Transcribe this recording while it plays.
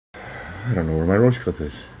I don't know where my roach clip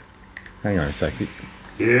is. Hang on a second.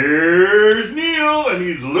 Here's Neil, and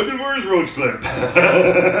he's looking for his roach clip.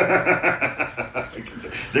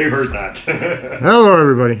 They heard that. Hello,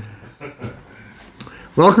 everybody.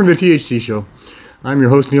 Welcome to THC Show. I'm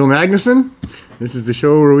your host, Neil Magnuson. This is the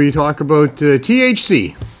show where we talk about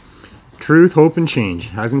THC. Truth, hope, and change.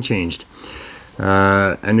 Hasn't changed.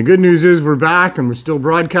 And the good news is we're back and we're still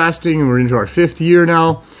broadcasting and we're into our 5th year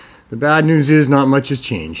now. The bad news is not much has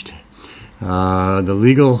changed. The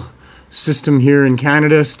legal system here in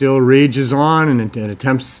Canada still rages on and it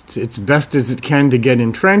attempts its best as it can to get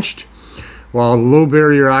entrenched, while low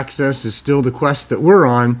barrier access is still the quest that we're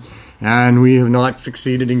on, and we have not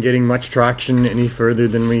succeeded in getting much traction any further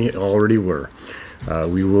than we already were.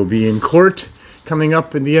 We will be in court coming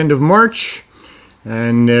up at the end of March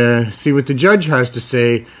and see what the judge has to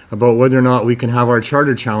say about whether or not we can have our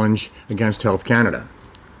charter challenge against Health Canada.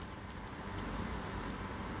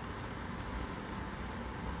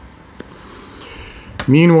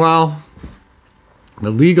 Meanwhile, the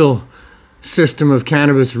legal system of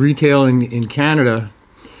cannabis retail in Canada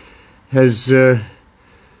has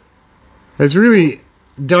really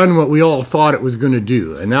done what we all thought it was going to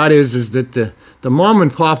do, and that is that the mom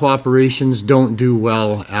and pop operations don't do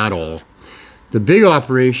well at all. The big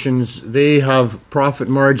operations, they have profit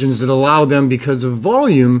margins that allow them, because of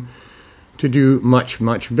volume, to do much,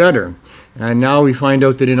 much better. And now we find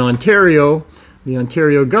out that in Ontario, the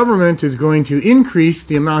Ontario government is going to increase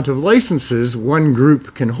the amount of licenses one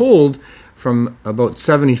group can hold from about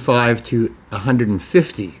 75 to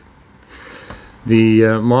 150.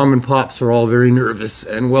 The mom and pops are all very nervous,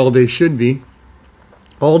 and well, they should be.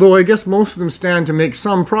 Although I guess most of them stand to make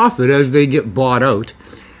some profit as they get bought out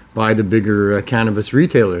by the bigger cannabis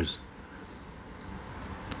retailers.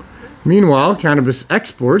 Meanwhile, cannabis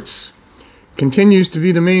exports continues to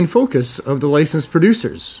be the main focus of the licensed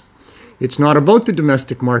producers. It's not about the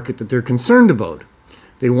domestic market that they're concerned about.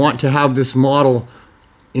 They want to have this model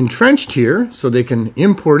entrenched here so they can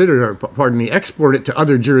import it, or export it to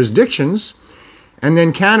other jurisdictions. And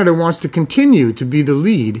then Canada wants to continue to be the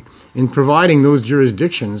lead in providing those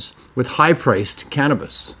jurisdictions with high-priced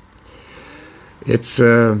cannabis. It's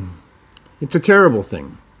a terrible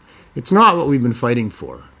thing. It's not what we've been fighting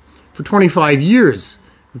for. For 25 years,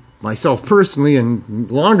 myself personally,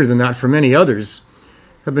 and longer than that for many others,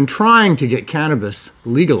 have been trying to get cannabis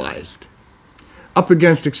legalized, up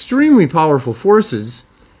against extremely powerful forces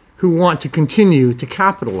who want to continue to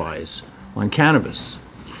capitalize on cannabis.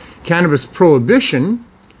 Cannabis prohibition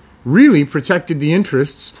really protected the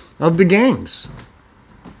interests of the gangs.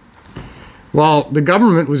 While the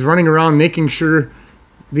government was running around making sure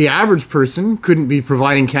the average person couldn't be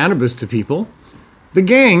providing cannabis to people, the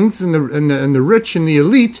gangs and the rich and the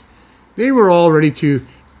elite, they were all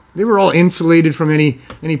insulated from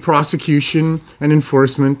any prosecution and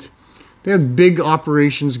enforcement. They had big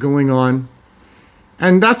operations going on.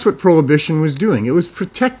 And that's what prohibition was doing. It was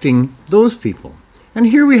protecting those people. And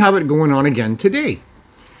here we have it going on again today.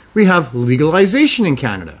 We have legalization in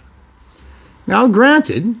Canada. Now,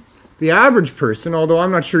 granted, the average person, although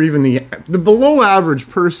I'm not sure even the below average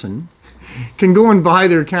person, can go and buy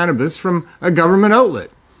their cannabis from a government outlet.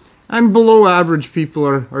 And below average people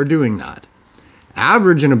are doing that.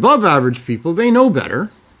 Average and above average people, they know better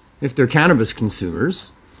if they're cannabis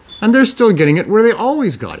consumers, and they're still getting it where they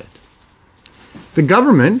always got it. The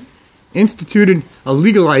government instituted a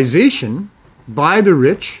legalization by the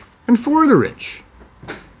rich and for the rich.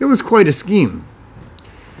 It was quite a scheme.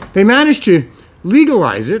 They managed to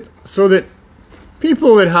legalize it so that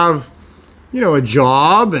people that have, a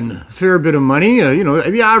job and a fair bit of money,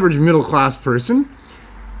 the average middle class person,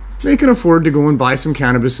 they can afford to go and buy some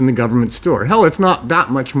cannabis in the government store. Hell, it's not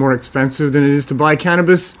that much more expensive than it is to buy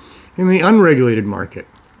cannabis in the unregulated market.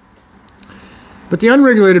 But the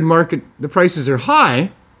unregulated market, the prices are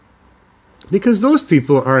high because those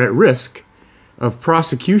people are at risk of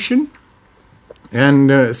prosecution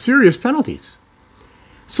and serious penalties.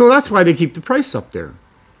 So that's why they keep the price up there.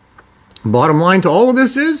 Bottom line to all of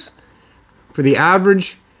this is, for the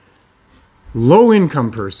average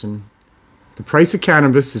low-income person, the price of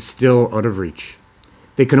cannabis is still out of reach.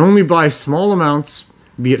 They can only buy small amounts,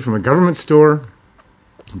 be it from a government store,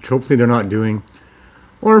 which hopefully they're not doing,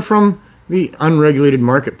 or from the unregulated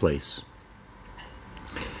marketplace.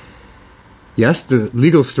 Yes, the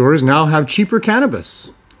legal stores now have cheaper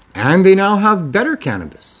cannabis, and they now have better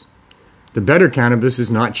cannabis. The better cannabis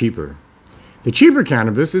is not cheaper. The cheaper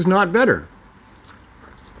cannabis is not better.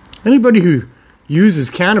 Anybody who uses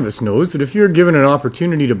cannabis knows that if you're given an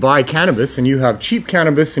opportunity to buy cannabis and you have cheap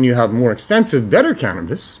cannabis and you have more expensive, better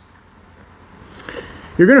cannabis,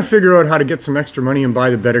 you're going to figure out how to get some extra money and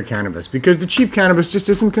buy the better cannabis, because the cheap cannabis just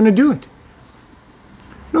isn't going to do it.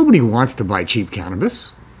 Nobody wants to buy cheap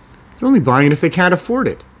cannabis. They're only buying it if they can't afford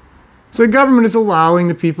it. So the government is allowing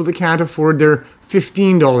the people that can't afford their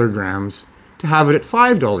 $15 grams to have it at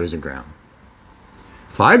 $5 a gram.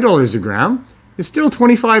 $5 a gram is still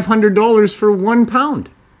 $2,500 for 1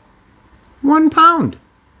 pound. 1 pound.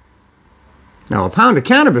 Now, a pound of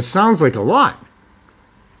cannabis sounds like a lot,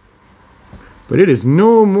 but it is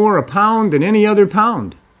no more a pound than any other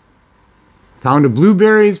pound. Pound of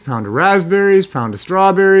blueberries, pound of raspberries, pound of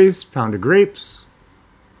strawberries, pound of grapes.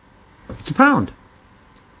 It's a pound.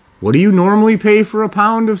 What do you normally pay for a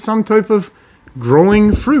pound of some type of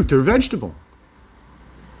growing fruit or vegetable?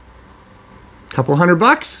 Couple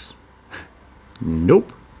 $100?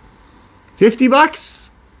 Nope. $50?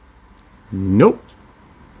 Nope.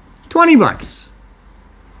 $20?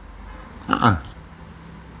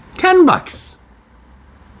 $10.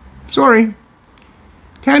 Sorry.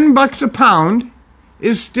 $10 a pound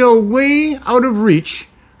is still way out of reach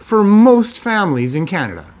for most families in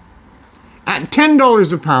Canada. At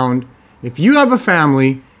 $10 a pound, if you have a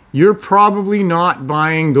family, you're probably not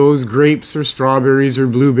buying those grapes or strawberries or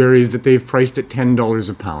blueberries that they've priced at $10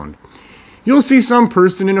 a pound. You'll see some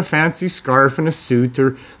person in a fancy scarf and a suit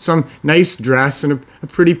or some nice dress and a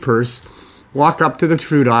pretty purse walk up to the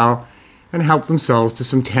fruit aisle and help themselves to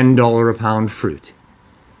some $10 a pound fruit.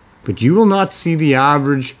 But you will not see the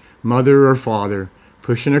average mother or father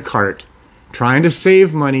pushing a cart, trying to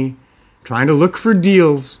save money, trying to look for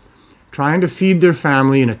deals, trying to feed their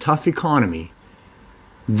family in a tough economy.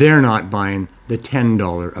 They're not buying the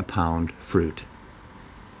 $10 a pound fruit.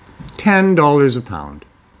 $10 a pound.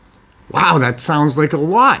 Wow, that sounds like a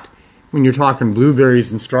lot when you're talking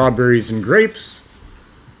blueberries and strawberries and grapes.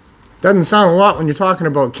 Doesn't sound a lot when you're talking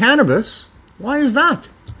about cannabis. Why is that?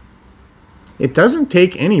 It doesn't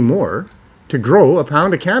take any more to grow a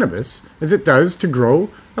pound of cannabis as it does to grow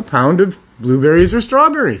a pound of blueberries or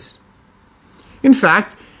strawberries. In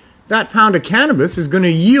fact, that pound of cannabis is going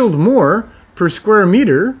to yield more per square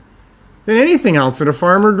meter than anything else that a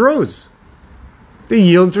farmer grows. The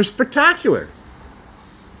yields are spectacular.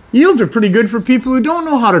 Yields are pretty good for people who don't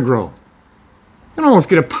know how to grow. You can almost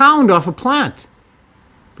get a pound off a plant.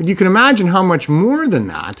 But you can imagine how much more than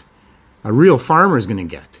that a real farmer is going to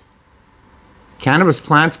get. Cannabis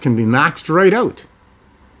plants can be maxed right out.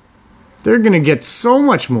 They're going to get so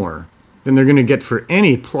much more than they're going to get for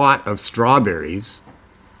any plot of strawberries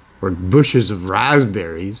or bushes of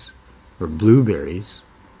raspberries or blueberries.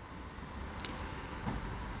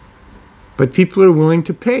 But people are willing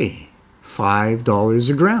to pay $5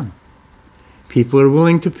 a gram. People are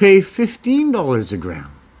willing to pay $15 a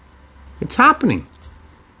gram. It's happening.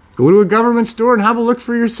 Go to a government store and have a look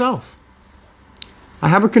for yourself. I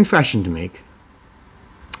have a confession to make.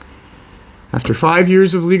 After 5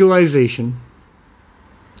 years of legalization,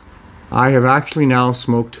 I have actually now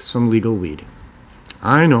smoked some legal weed.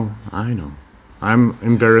 I know. I'm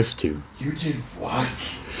embarrassed too. You did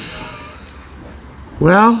what?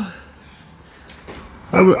 Well,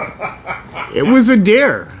 it was a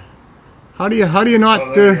dare. How do you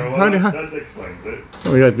not? That explains it.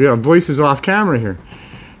 Oh, yeah, voice is off camera here.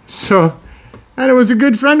 So, and it was a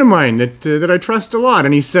good friend of mine that I trust a lot,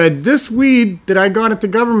 and he said, "This weed that I got at the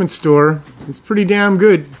government store is pretty damn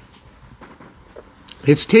good.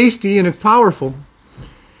 It's tasty and it's powerful."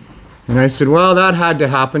 And I said, "Well, that had to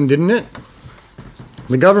happen, didn't it?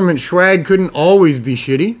 The government swag couldn't always be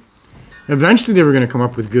shitty. Eventually, they were going to come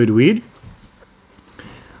up with good weed."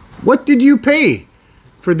 What did you pay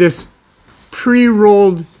for this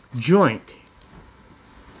pre-rolled joint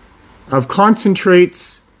of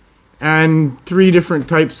concentrates and 3 different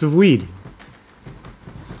types of weed?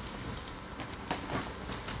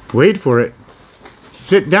 Wait for it.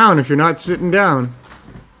 Sit down if you're not sitting down.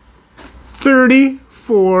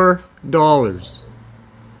 $34.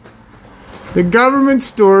 The government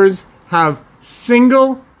stores have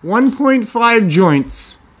single 1.5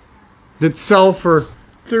 joints that sell for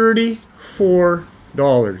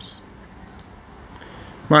 $34.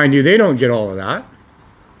 Mind you, they don't get all of that.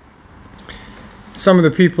 Some of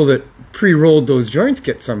the people that pre-rolled those joints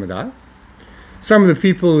get some of that. Some of the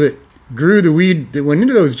people that grew the weed that went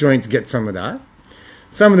into those joints get some of that.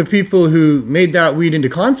 Some of the people who made that weed into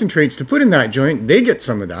concentrates to put in that joint, they get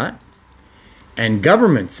some of that. And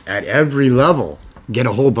governments at every level get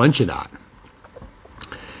a whole bunch of that.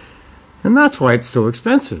 And that's why it's so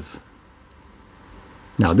expensive.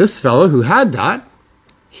 Now, this fellow who had that,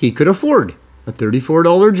 he could afford a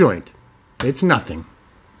 $34 joint. It's nothing.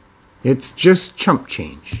 It's just chump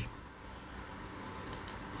change.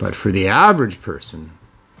 But for the average person,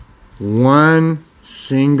 1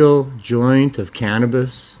 Single joint of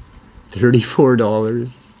cannabis,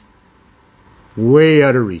 $34. Way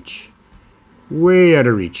out of reach. Way out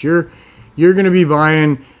of reach. You're going to be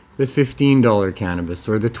buying the $15 cannabis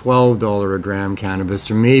or the $12 a gram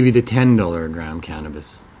cannabis or maybe the $10 a gram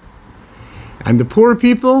cannabis. And the poor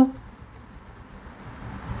people,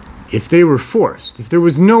 if they were forced, if there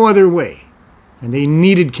was no other way, and they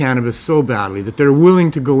needed cannabis so badly that they're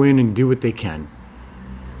willing to go in and do what they can,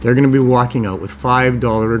 they're going to be walking out with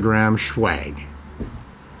 $5 a gram swag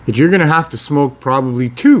that you're going to have to smoke probably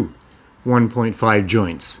 2 1.5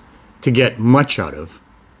 joints to get much out of,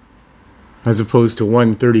 as opposed to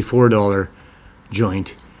one $34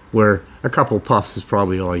 joint where a couple puffs is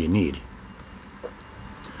probably all you need.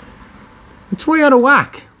 It's way out of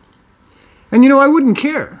whack. And I wouldn't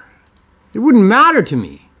care. It wouldn't matter to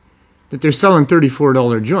me that they're selling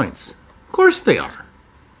 $34 joints. Of course they are.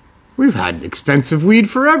 We've had expensive weed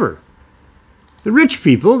forever. The rich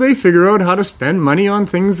people, they figure out how to spend money on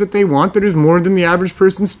things that they want that is more than the average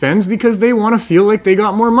person spends because they want to feel like they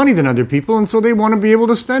got more money than other people, and so they want to be able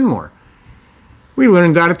to spend more. We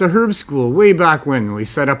learned that at the herb school way back when we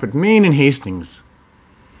set up at Maine and Hastings.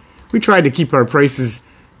 We tried to keep our prices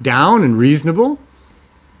down and reasonable.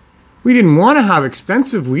 We didn't want to have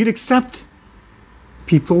expensive weed, except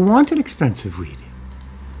people wanted expensive weed.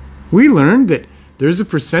 We learned that there's a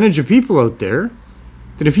percentage of people out there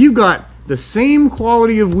that if you got the same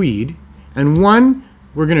quality of weed and one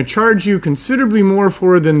we're going to charge you considerably more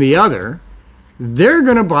for than the other, they're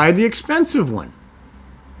going to buy the expensive one.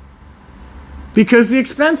 Because the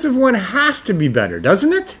expensive one has to be better,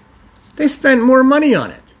 doesn't it? They spent more money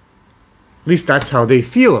on it. At least that's how they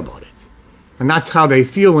feel about it. And that's how they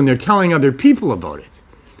feel when they're telling other people about it.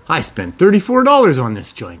 I spent $34 on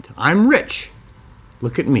this joint. I'm rich.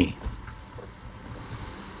 Look at me.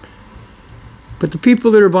 But the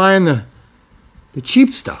people that are buying the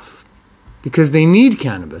cheap stuff because they need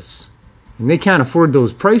cannabis and they can't afford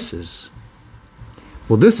those prices,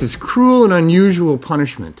 well, this is cruel and unusual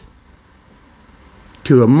punishment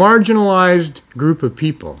to a marginalized group of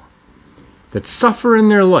people that suffer in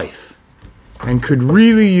their life and could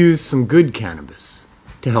really use some good cannabis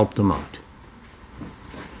to help them out.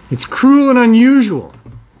 It's cruel and unusual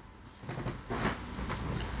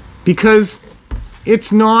because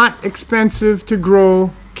it's not expensive to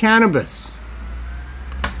grow cannabis.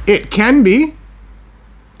 It can be.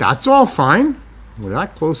 That's all fine. We're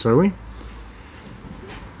that close, are we? It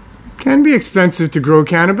can be expensive to grow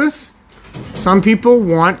cannabis. Some people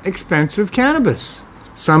want expensive cannabis.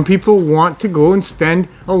 Some people want to go and spend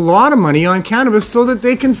a lot of money on cannabis so that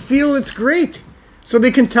they can feel it's great. So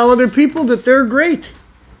they can tell other people that they're great.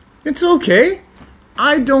 It's okay.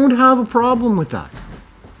 I don't have a problem with that.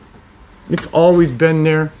 It's always been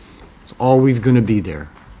there. It's always going to be there.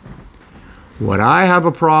 What I have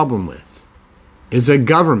a problem with is a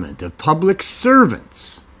government of public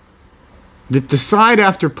servants that decide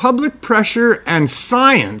after public pressure and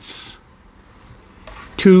science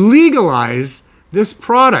to legalize this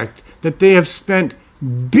product that they have spent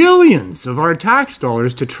billions of our tax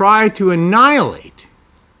dollars to try to annihilate.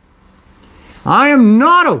 I am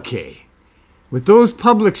not okay with those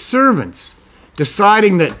public servants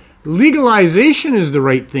deciding that legalization is the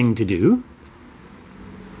right thing to do,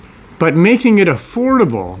 but making it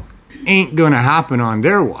affordable ain't going to happen on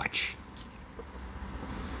their watch.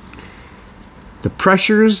 The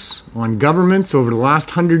pressures on governments over the last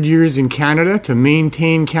 100 years in Canada to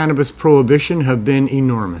maintain cannabis prohibition have been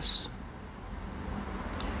enormous.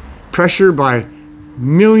 Pressure by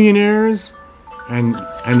millionaires and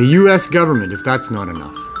the US government, if that's not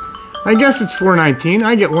enough. I guess it's 4:19.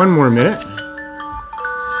 I get one more minute.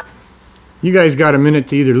 You guys got a minute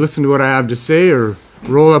to either listen to what I have to say or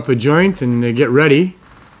roll up a joint and get ready.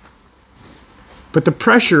 But the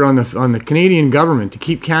pressure on the Canadian government to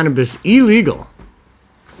keep cannabis illegal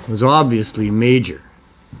was obviously major.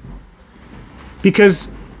 Because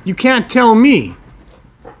you can't tell me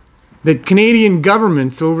that Canadian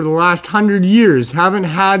governments over the last 100 years haven't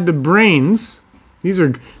had the brains. These are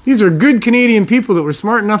good Canadian people that were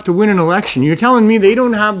smart enough to win an election. You're telling me they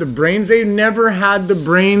don't have the brains? They never had the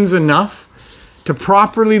brains enough to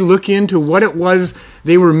properly look into what it was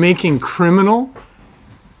they were making criminal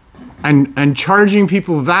and charging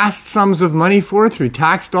people vast sums of money for through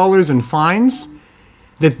tax dollars and fines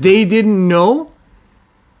that they didn't know?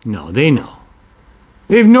 No, they know.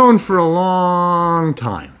 They've known for a long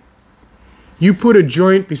time. You put a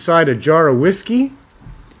joint beside a jar of whiskey,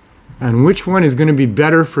 and which one is going to be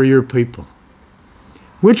better for your people?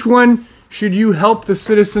 Which one should you help the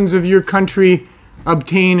citizens of your country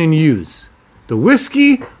obtain and use? The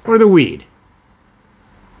whiskey or the weed?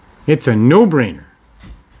 It's a no-brainer.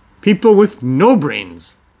 People with no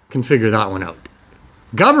brains can figure that one out.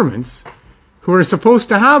 Governments, who are supposed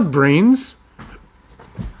to have brains,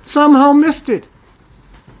 somehow missed it.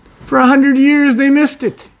 For 100 years, they missed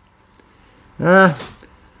it. I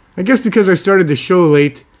guess because I started the show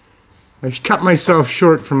late, I cut myself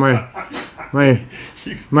short from my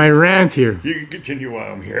rant here. You can continue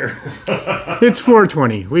while I'm here. It's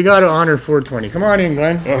 420. We got to honor 420. Come on in,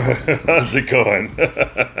 Glenn. How's it going?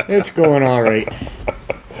 It's going all right.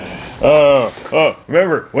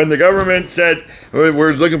 Remember, when the government said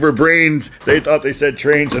we're looking for brains, they thought they said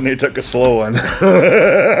trains and they took a slow one.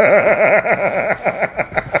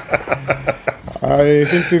 I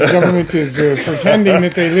think this government is pretending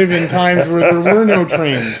that they live in times where there were no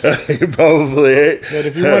trains. Probably. That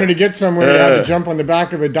if you wanted to get somewhere, you had to jump on the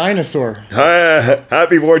back of a dinosaur.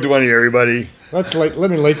 Happy 420, everybody. Let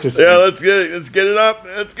me light this. Yeah, let's get it up.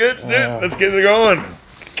 Let's get it going.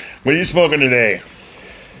 What are you smoking today?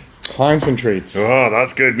 Concentrates. Oh,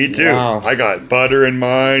 that's good. Me too. Wow. I got butter in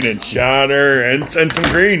mine and shatter and some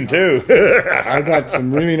green too. I got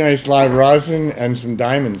some really nice live rosin and some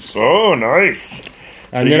diamonds. Oh, nice.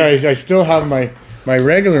 And so then I still have my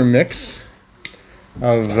regular mix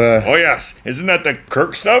of. Oh yes, isn't that the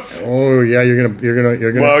Kirk stuff? Oh yeah, you're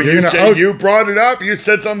gonna. Well, you brought it up. You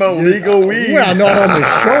said something about legal weed. Well, not on the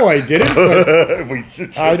show, I didn't.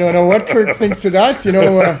 But I don't know what Kirk thinks of that. You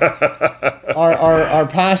know, our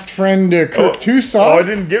past friend Kirk Tusaw. Oh, I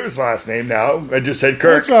didn't give his last name. Now I just said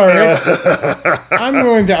Kirk. That's all right. I'm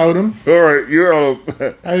going to out him. All right, you're out.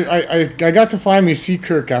 I got to finally see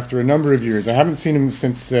Kirk after a number of years. I haven't seen him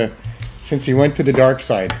since he went to the dark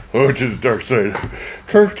side. Oh, to the dark side.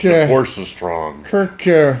 Kirk. The force is strong. Kirk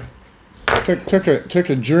took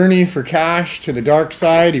a journey for cash to the dark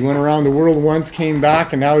side. He went around the world once, came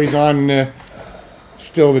back, and now he's on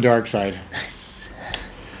still the dark side. Nice.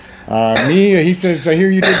 He says, I hear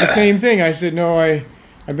you did the same thing. I said, no,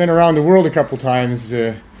 I've been around the world a couple times,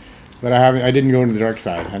 but I didn't go to the dark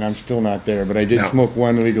side, and I'm still not there. But I did smoke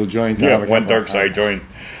one illegal joint. Yeah, one dark side joint.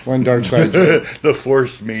 One dark side joint. The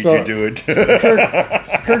force made you do it.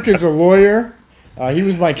 Kirk is a lawyer. He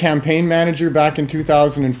was my campaign manager back in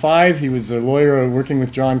 2005. He was a lawyer working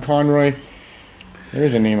with John Conroy.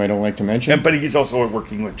 There's a name I don't like to mention. But he's also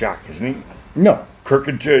working with Jack, isn't he? No. Kirk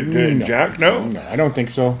and Jack? No? No, I don't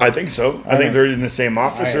think so. I think so. I think they're in the same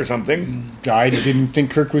office or something. I didn't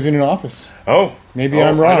think Kirk was in an office. Oh. Maybe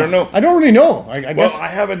I'm wrong. I don't know. I don't really know. I guess. I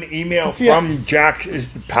have an email from Jack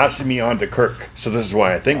passing me on to Kirk. So this is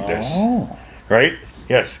why I think this. Oh. Right?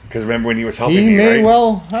 Yes. Because remember when he was helping me, He may right?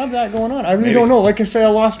 well have that going on. I really don't know. Like I say, I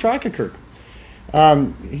lost track of Kirk.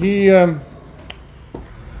 He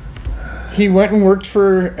went and worked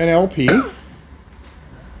for an LP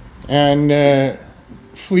and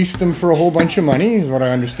fleeced them for a whole bunch of money, is what I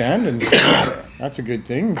understand. And that's a good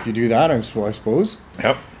thing if you do that, I suppose.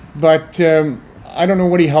 Yep. But I don't know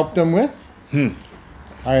what he helped them with.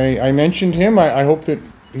 I mentioned him. I hope that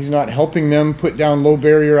he's not helping them put down low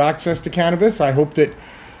barrier access to cannabis. I hope that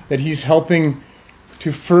he's helping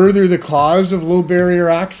to further the cause of low barrier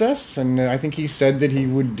access. And I think he said that he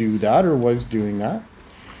would do that or was doing that.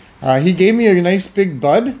 He gave me a nice big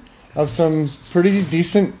bud of some pretty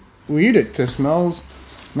decent weed. It smells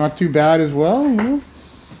not too bad as well, you know.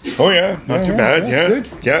 Oh yeah, not too bad. Yeah, good.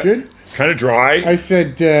 Yeah, it's good. Kind of dry. I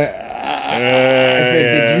said, did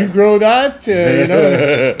you grow that? You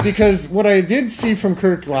know, because what I did see from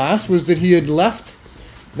Kirk last was that he had left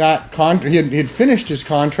that contract. He had finished his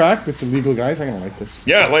contract with the legal guys. I'm gonna like this.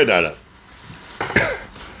 Yeah, lay that up.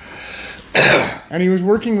 And he was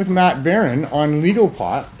working with Matt Barron on legal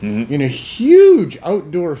pot in a huge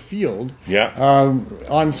outdoor field. Yeah.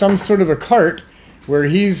 On some sort of a cart where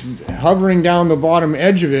he's hovering down the bottom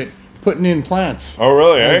edge of it, putting in plants. Oh,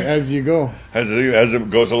 really? As you go. As it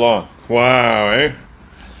goes along. Wow, eh?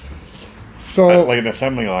 So like an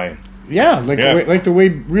assembly line. Yeah, like the way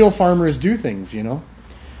real farmers do things, you know.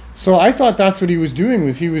 So I thought that's what he was doing.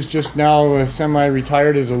 Was he was just now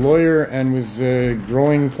semi-retired as a lawyer and was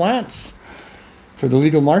growing plants for the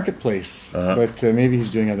legal marketplace. But maybe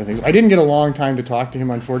he's doing other things. I didn't get a long time to talk to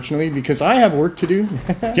him, unfortunately, because I have work to do.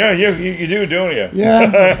 Yeah, you do, don't you?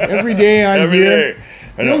 Yeah, every day I'm every here. Day.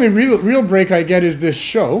 The only real break I get is this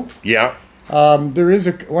show. Yeah. There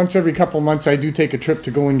is once every couple months I do take a trip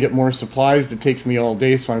to go and get more supplies. That takes me all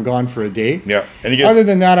day, so I'm gone for a day. Yeah. And other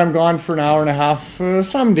than that, I'm gone for an hour and a half.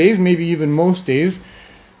 Some days, maybe even most days,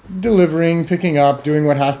 delivering, picking up, doing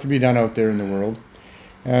what has to be done out there in the world.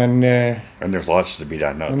 And there's lots to be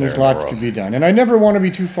done out there. And there's lots to be done. And I never want to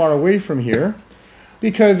be too far away from here,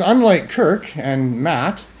 because unlike Kirk and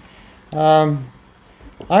Matt,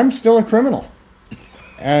 I'm still a criminal.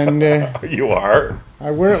 And you are?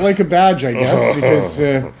 I wear it like a badge, I guess, because,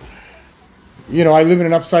 I live in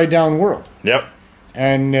an upside-down world. Yep.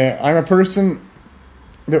 And I'm a person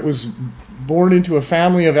that was born into a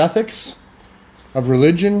family of ethics, of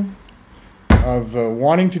religion, of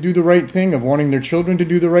wanting to do the right thing, of wanting their children to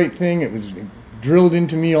do the right thing. It was drilled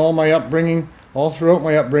into me all throughout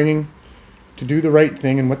my upbringing, to do the right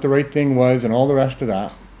thing and what the right thing was and all the rest of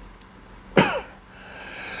that.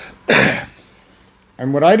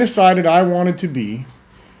 And what I decided I wanted to be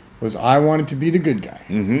was I wanted to be the good guy.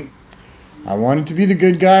 Mm-hmm. I wanted to be the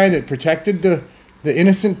good guy that protected the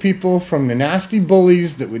innocent people from the nasty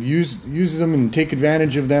bullies that would use them and take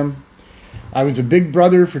advantage of them. I was a big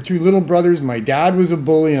brother for two little brothers. My dad was a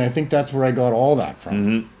bully, and I think that's where I got all that from.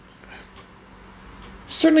 Mm-hmm.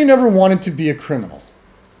 Certainly never wanted to be a criminal.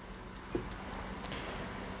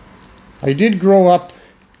 I did grow up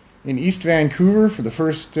in East Vancouver for the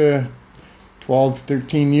first 12,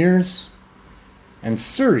 13 years, and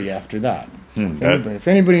Surrey after that. If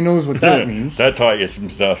anybody knows what that means. That taught you some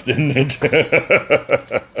stuff, didn't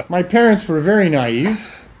it? My parents were very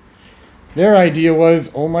naive. Their idea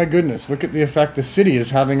was, oh my goodness, look at the effect the city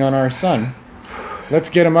is having on our son. Let's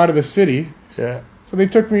get him out of the city. Yeah. So they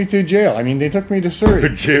took me to jail. They took me to Surrey.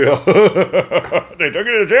 Jail. They took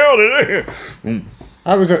you to jail, did they?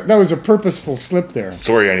 That was a purposeful slip there.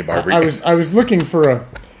 Sorry, Annie Barbie. I was looking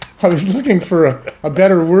for a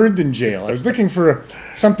better word than jail. I was looking for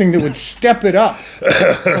something that would step it up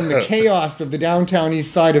from the chaos of the downtown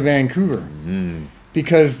east side of Vancouver. Mm.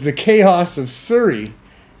 Because the chaos of Surrey,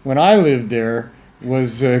 when I lived there,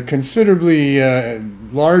 was considerably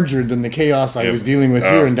larger than the chaos I was dealing with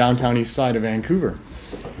here in downtown east side of Vancouver.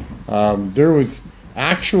 There was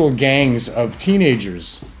actual gangs of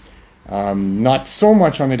teenagers. Not so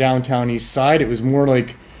much on the downtown east side. It was more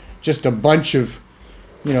like just a bunch of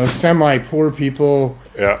semi-poor people,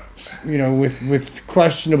 with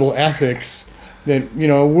questionable ethics that,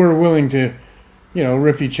 were willing to,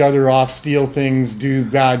 rip each other off, steal things, do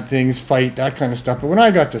bad things, fight, that kind of stuff. But when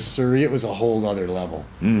I got to Surrey, it was a whole other level.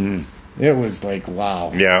 Mm-hmm. It was like,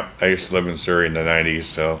 wow. Yeah, I used to live in Surrey in the 90s,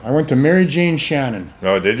 so. I went to Mary Jane Shannon.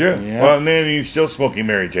 Oh, did you? Yeah. Well, man, you're still smoking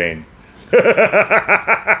Mary Jane.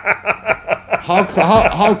 How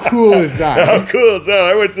cool is that? How cool is that?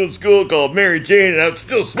 I went to a school called Mary Jane, and I'm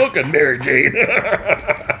still smoking Mary Jane.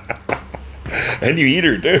 And you eat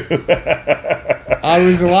her, too. I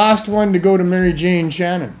was the last one to go to Mary Jane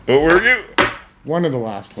Shannon. But were you? One of the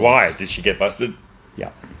last ones. Why? Did she get busted?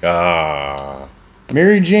 Yeah.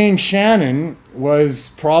 Mary Jane Shannon was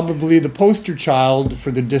probably the poster child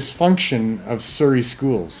for the dysfunction of Surrey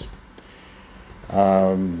schools.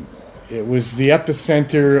 It was the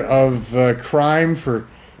epicenter of crime for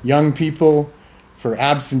young people, for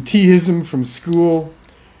absenteeism from school,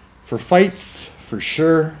 for fights, for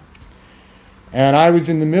sure. And I was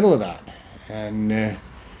in the middle of that. And I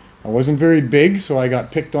wasn't very big, so I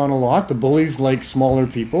got picked on a lot. The bullies liked smaller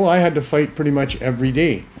people. I had to fight pretty much every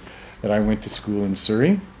day that I went to school in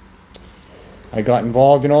Surrey. I got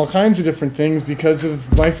involved in all kinds of different things because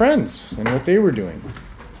of my friends and what they were doing.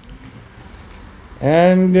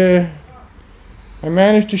 And I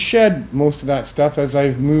managed to shed most of that stuff as I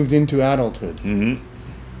moved into adulthood. Mm-hmm.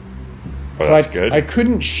 Well, that's good. I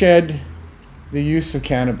couldn't shed the use of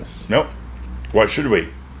cannabis. Nope. Why should we?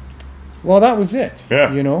 Well, that was it.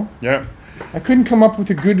 Yeah. Yeah. I couldn't come up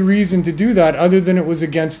with a good reason to do that other than it was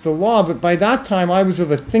against the law. But by that time, I was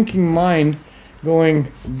of a thinking mind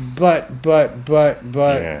going, but,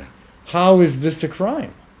 yeah. How is this a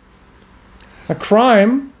crime? A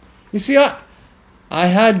crime? You see, I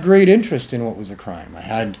had great interest in what was a crime. I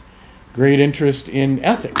had great interest in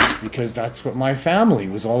ethics because that's what my family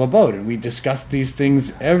was all about. And we discussed these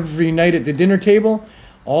things every night at the dinner table,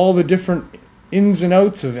 all the different ins and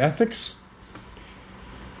outs of ethics.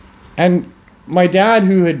 And my dad,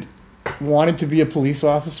 who had wanted to be a police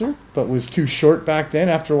officer, but was too short back then.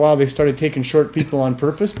 After a while, they started taking short people on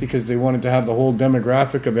purpose because they wanted to have the whole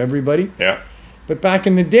demographic of everybody. Yeah. But back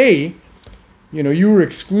in the day, you were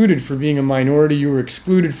excluded for being a minority. You were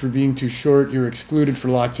excluded for being too short. You were excluded for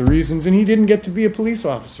lots of reasons. And he didn't get to be a police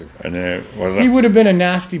officer. And he would have been a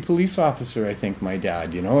nasty police officer, I think, my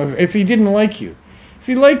dad, if he didn't like you. If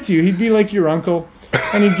he liked you, he'd be like your uncle,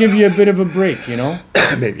 and he'd give you a bit of a break,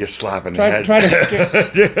 Maybe a slap in the head.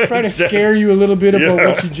 Try to scare you a little bit about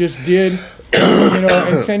what you just did,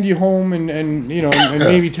 and send you home and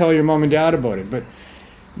maybe tell your mom and dad about it. But,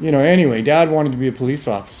 anyway, Dad wanted to be a police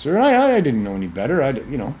officer. I didn't know any better.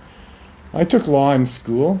 I took law in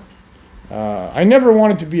school. I never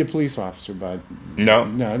wanted to be a police officer, but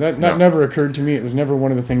No, that never occurred to me. It was never one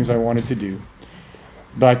of the things I wanted to do.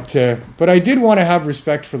 But I did want to have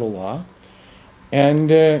respect for the law,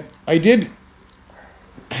 and I did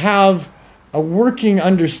have a working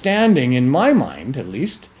understanding, in my mind at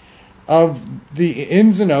least, of the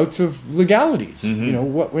ins and outs of legalities. You know,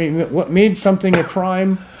 what made something a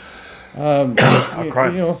crime. A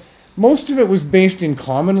crime. You know, most of it was based in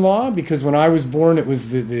common law, because when I was born, it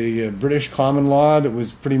was the British common law that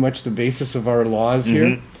was pretty much the basis of our laws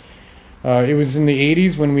here. It was in the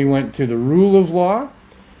 80s when we went to the rule of law,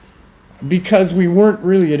 because we weren't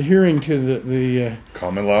really adhering to the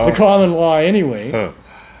Common law? the common law anyway,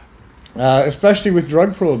 especially with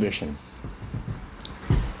drug prohibition.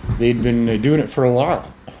 They'd been doing it for a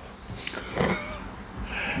while.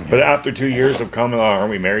 But after 2 years of common law,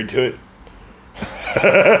 aren't we married to it?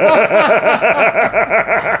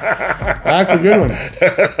 That's a good one.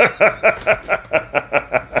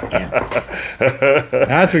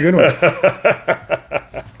 That's a good one.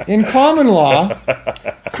 In common law,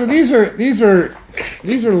 so these are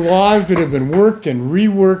laws that have been worked and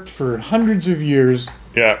reworked for hundreds of years.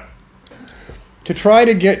 Yeah. To try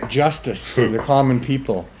to get justice for the common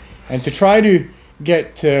people, and to try to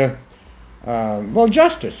get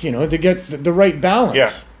justice, you know, to get the right balance. Yeah.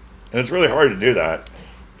 And it's really hard to do that.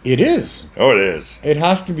 It is. Oh, it is. It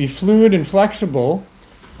has to be fluid and flexible,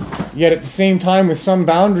 yet at the same time with some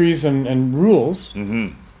boundaries and rules.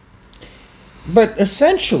 Mm-hmm. But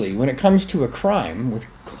essentially, when it comes to a crime with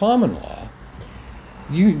common law,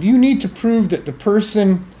 you need to prove that the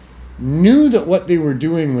person knew that what they were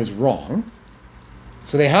doing was wrong.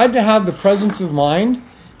 So they had to have the presence of mind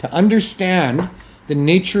to understand the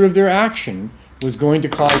nature of their action was going to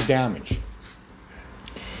cause damage.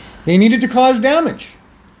 They needed to cause damage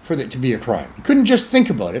for it to be a crime. You couldn't just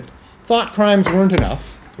think about it. Thought crimes weren't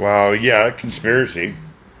enough. Well, yeah, conspiracy.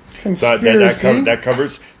 Conspiracy. That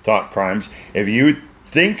covers thought crimes. If you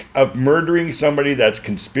think of murdering somebody, that's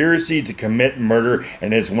conspiracy to commit murder,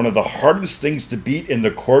 and it's one of the hardest things to beat in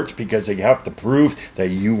the courts, because they have to prove that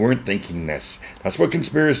you weren't thinking this. That's what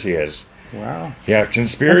conspiracy is. Wow. Yeah,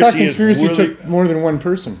 conspiracy. I thought conspiracy is really, took more than one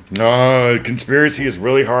person. No, conspiracy is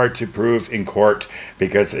really hard to prove in court,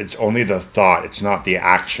 because it's only the thought, it's not the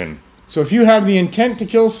action. So if you have the intent to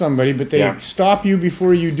kill somebody, but they stop you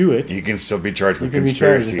before you do it, you can still be charged with can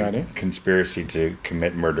conspiracy. be charged with that, Conspiracy to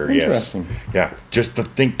commit murder. Interesting. Yes. Yeah, just to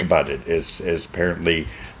think about it is apparently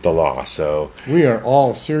the law. So we are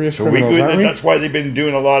all serious criminals, aren't we? That's why they've been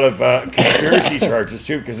doing a lot of conspiracy charges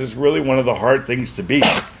too, because it's really one of the hard things to beat,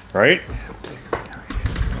 right?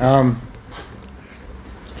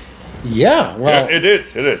 Yeah, well... Yeah, it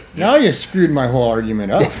is. Now you screwed my whole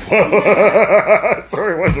argument up.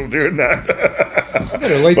 Sorry, I wasn't doing that. I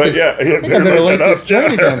better light this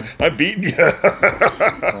joint again. I'm beating you.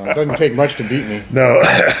 Well, it doesn't take much to beat me. No.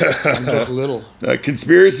 I'm just little.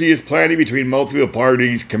 Conspiracy is planning between multiple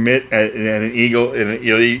parties commit an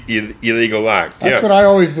illegal act. That's what I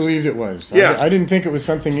always believed it was. Yeah. I didn't think it was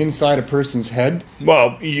something inside a person's head.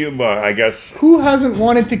 Well, I guess... Who hasn't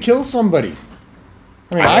wanted to kill somebody?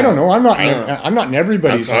 I mean, I don't know. I'm not in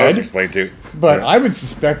everybody's head. I was explained to. But I would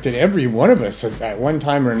suspect that every one of us has, at one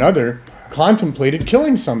time or another, contemplated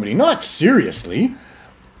killing somebody. Not seriously,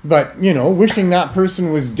 but, you know, wishing that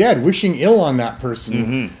person was dead, wishing ill on that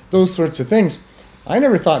person, those sorts of things. I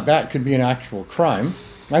never thought that could be an actual crime.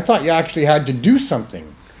 I thought you actually had to do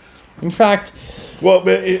something. In fact... Well,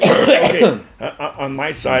 but okay, on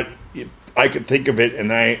my side, I could think of it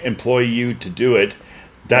and I employ you to do it.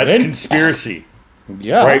 That's conspiracy.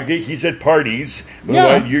 Yeah. Right? He said parties.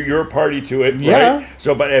 Yeah. You're a party to it, yeah. Right?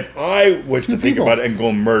 So, but if I was to think about it and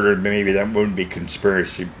go murder, maybe that wouldn't be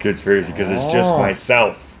conspiracy because it's just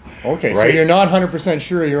myself. Okay, right? So you're not 100%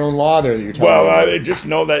 sure of your own law there that you're talking about. Well, I just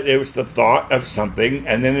know that it was the thought of something,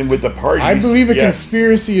 and then with the parties... I believe a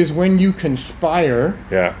conspiracy is when you conspire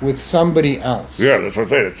with somebody else. Yeah, that's what I'm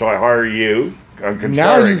saying. So I hire you. I'm conspiring,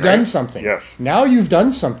 now you've done something. Yes. Now you've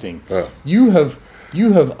done something. You have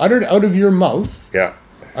uttered out of your mouth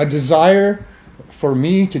a desire for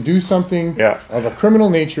me to do something of a criminal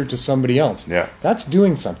nature to somebody else. Yeah. That's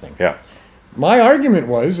doing something. Yeah. My argument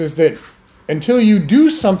is that until you do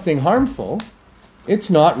something harmful, it's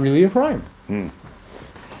not really a crime.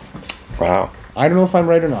 Wow. I don't know if I'm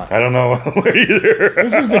right or not. I don't know either.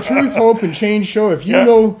 This is the Truth, Hope, and Change show. If you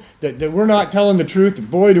know that we're not telling the truth,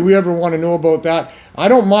 boy, do we ever want to know about that. I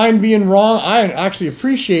don't mind being wrong. I actually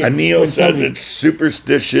appreciate it. Neil says it's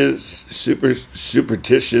superstitious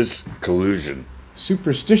collusion.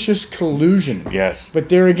 Superstitious collusion. Yes. But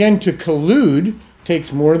there again, to collude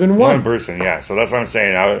takes more than one. One person, yeah. So that's what I'm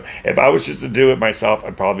saying. If I was just to do it myself,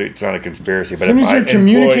 it's not a conspiracy. But as soon as you're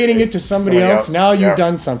communicating it to somebody else, now you've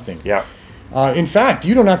done something. Yeah. In fact,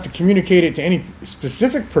 you don't have to communicate it to any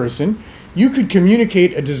specific person. You could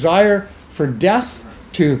communicate a desire for death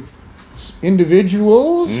to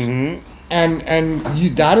individuals, and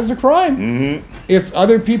that is a crime. If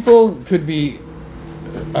other people could be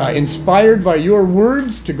inspired by your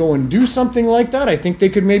words to go and do something like that, I think they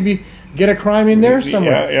could maybe get a crime in there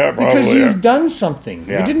somewhere. Yeah, probably, because you've done something.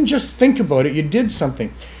 Yeah. You didn't just think about it, you did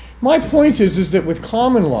something. My point is that with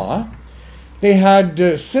common law, they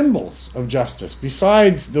had symbols of justice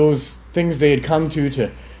besides those things they had come to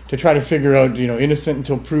try to figure out, innocent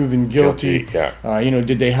until proven guilty.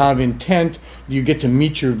 Did they have intent? Do you get to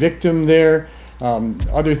meet your victim there?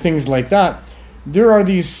 Other things like that. There are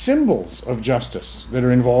these symbols of justice that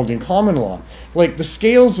are involved in common law, like the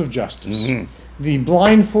scales of justice. The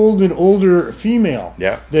blindfolded older female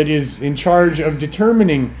that is in charge of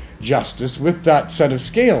determining justice with that set of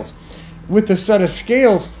scales. With the set of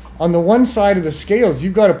scales, on the one side of the scales,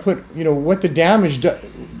 you've got to put, what the damage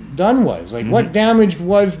done was. Like, what damage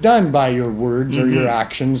was done by your words or your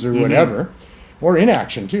actions or whatever, or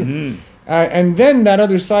inaction too. And then that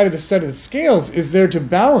other side of the set of scales is there to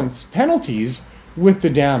balance penalties with the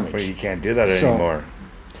damage. But you can't do that anymore.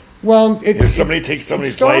 Well, if somebody takes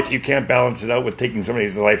somebody's life, you can't balance it out with taking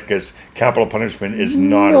somebody's life because capital punishment is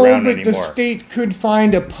not around anymore. The state could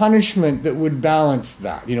find a punishment that would balance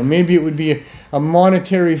that. Maybe it would be a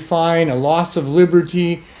monetary fine, a loss of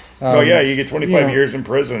liberty. You get 25 years in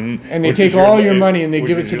prison. And they take all your money and they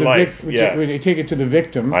give it to the victim. They take it to the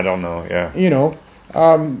victim. I don't know,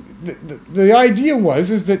 The idea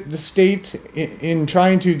is that the state, in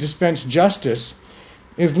trying to dispense justice,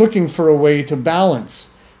 is looking for a way to balance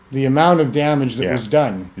the amount of damage that was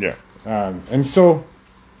done. And so,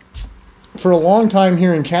 for a long time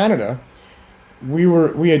here in Canada,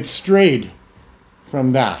 we had strayed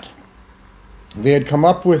from that. They had come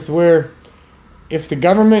up with where if the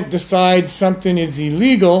government decides something is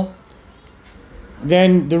illegal,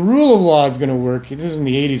 then the rule of law is going to work. This is in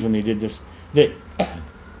the 80s when they did this.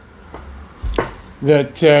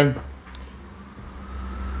 That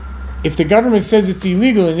if the government says it's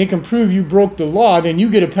illegal and they can prove you broke the law, then you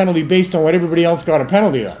get a penalty based on what everybody else got a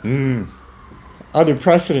penalty of. Other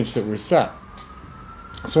precedents that were set.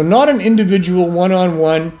 So not an individual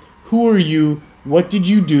one-on-one, who are you, what did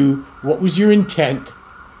you do, what was your intent,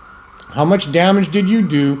 how much damage did you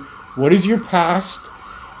do, what is your past,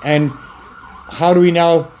 and how do we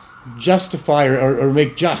now justify or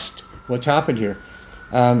make just what's happened here.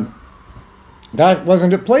 That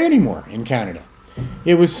wasn't at play anymore in Canada.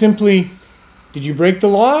 It was simply, did you break the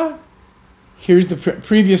law? Here's the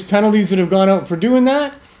previous penalties that have gone out for doing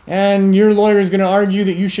that, and your lawyer is going to argue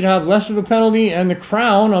that you should have less of a penalty, and the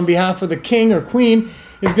Crown, on behalf of the King or Queen,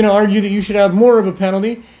 is going to argue that you should have more of a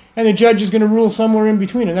penalty, and the judge is going to rule somewhere in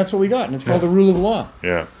between, and that's what we got, and it's called the rule of law.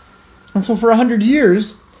 And so for 100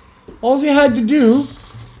 years, all you had to do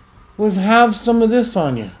was have some of this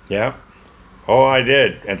on you. Oh, I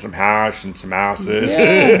did, and some hash and some acid.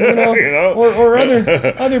 Or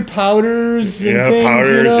other powders and things.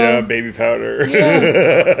 Powders, baby powder.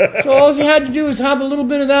 So all you had to do was have a little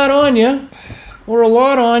bit of that on you, or a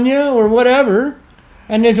lot on you, or whatever.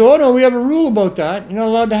 And they say, oh no, we have a rule about that. You're not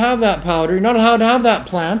allowed to have that powder. You're not allowed to have that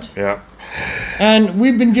plant. And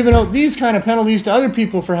we've been giving out these kind of penalties to other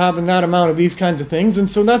people for having that amount of these kinds of things, and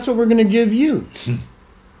so that's what we're going to give you.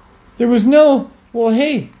 There was no, well,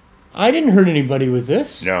 hey, I didn't hurt anybody with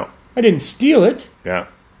this. I didn't steal it. I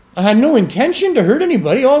had no intention to hurt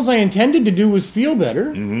anybody. All I intended to do was feel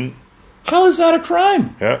better. How is that a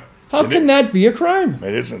crime? How can that be a crime?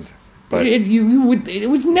 It isn't. But it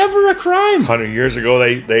was never a crime. 100 years ago,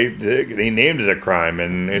 they named it a crime,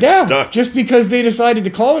 and it stuck. Just because they decided to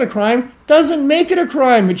call it a crime doesn't make it a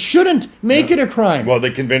crime. It shouldn't make it a crime. Well,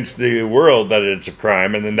 they convinced the world that it's a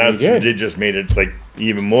crime, and then they just made it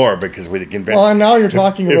even more because we convinced. Well, and now you're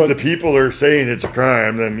talking about if the people are saying it's a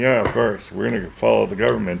crime, then of course we're going to follow the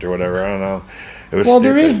government or whatever. I don't know. It was stupid.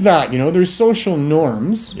 There is that. There's social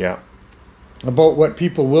norms. About what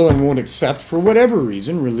people will and won't accept for whatever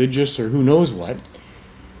reason, religious or who knows what.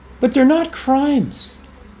 But they're not crimes.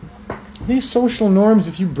 These social norms,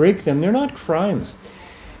 if you break them, they're not crimes.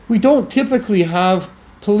 We don't typically have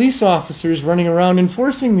police officers running around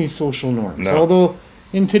enforcing these social norms. Although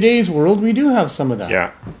in today's world, we do have some of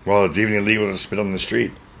that. Well, it's even illegal to spit on the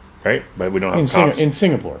street, right? But we don't have cops. In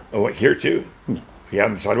Singapore. Oh, here too? No.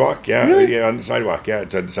 On the sidewalk? Really? On the sidewalk.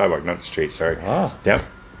 It's on the sidewalk, not the street, sorry. Yep.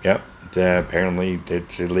 Apparently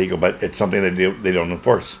it's illegal, but it's something that they don't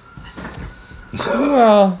enforce.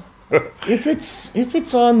 Well, if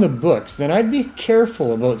it's on the books, then I'd be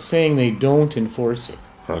careful about saying they don't enforce it.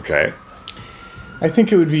 Okay. I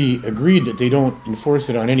think it would be agreed that they don't enforce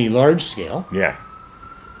it on any large scale. Yeah.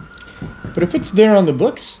 But if it's there on the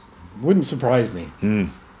books, it wouldn't surprise me.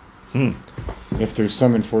 If there's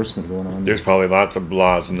some enforcement going on. There's probably lots of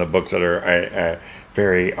laws in the books that are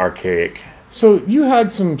very archaic. So you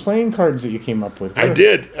had some playing cards that you came up with. I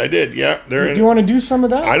did, yeah. Do you want to do some of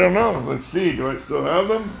that? I don't know. Let's see. Do I still have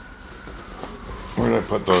them? Where did I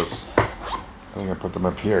put those? I think I put them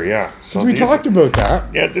up here, yeah. So we talked about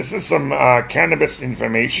that. Yeah, this is some cannabis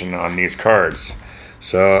information on these cards.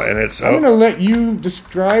 So, and it's... I'm going to let you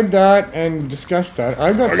describe that and discuss that.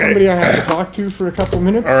 I've got somebody I have to talk to for a couple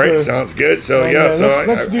minutes. All right, sounds good. So, yeah, so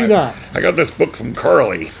let's do that. I got this book from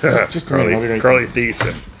Carly. Just a minute, I'll be right Carly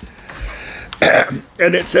Thiessen.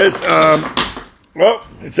 And it says,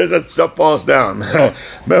 it says that stuff falls down.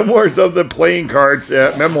 Memoirs of the playing cards.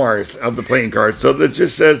 So that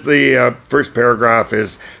just says the first paragraph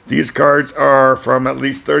is, these cards are from at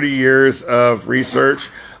least 30 years of research.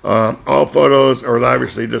 All photos are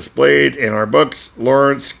lavishly displayed in our books.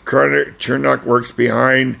 Lawrence Chernock works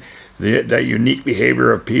behind that unique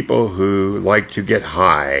behavior of people who like to get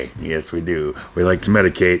high. Yes, we do. We like to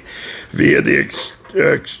medicate via the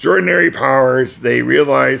extraordinary powers they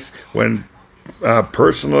realize when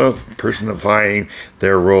personifying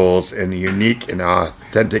their roles in unique and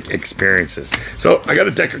authentic experiences. So I got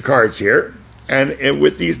a deck of cards here, and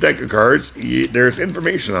with these deck of cards, there's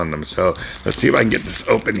information on them. So let's see if I can get this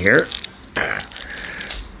open here.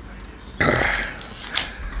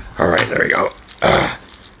 All right, there we go.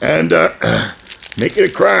 And make it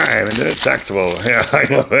a crime, and then it's taxable. Yeah, I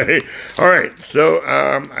know. Right? All right, so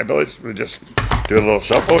I believe we'll just do a little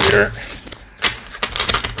shuffle here.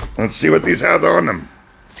 Let's see what these have on them.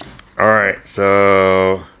 All right,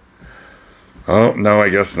 so... Oh, no, I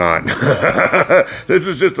guess not. This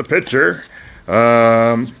is just a picture.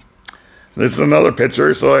 This is another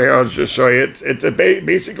picture, so I'll just show you. It's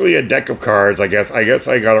basically a deck of cards, I guess. I guess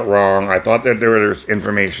I got it wrong. I thought that there's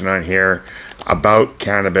information on here about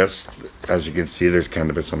cannabis. As you can see, there's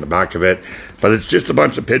cannabis on the back of it. But it's just a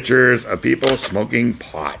bunch of pictures of people smoking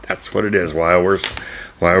pot. That's what it is while we're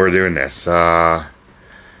doing this.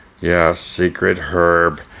 Yeah, secret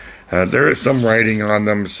herb. There is some writing on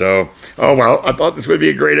them, so... Oh, well, I thought this would be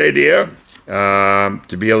a great idea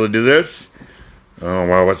to be able to do this. Oh,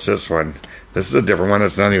 well, what's this one? This is a different one.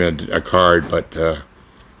 It's not even a card, but there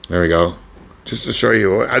we go. Just to show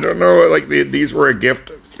you. I don't know, like, these were a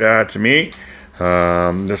gift to me.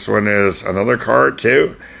 This one is another card,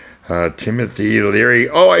 too. Timothy Leary.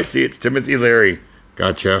 Oh, I see. It's Timothy Leary.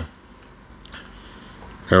 Gotcha.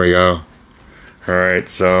 There we go. All right,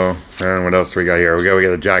 so what else do we got here? We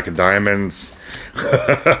got a Jack of Diamonds.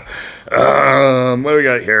 What do we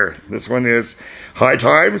got here? This one is High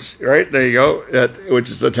Times, right? There you go. Which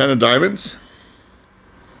is the 10 of Diamonds.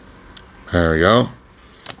 There we go.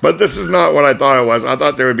 But this is not what I thought it was. I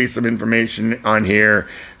thought there would be some information on here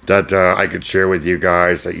that I could share with you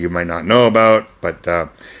guys that you might not know about. But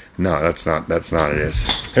no, that's not it.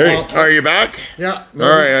 Hey, are you back? Yeah. No,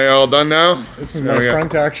 all right, are you all done now? This is my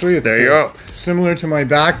front, actually. It's, there you go. Similar to my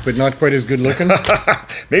back, but not quite as good looking.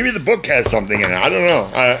 Maybe the book has something in it. I don't know.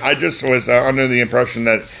 I just was under the impression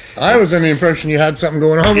that... I was under the impression you had something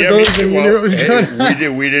going on with those, and you knew it was good.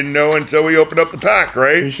 We didn't know until we opened up the pack,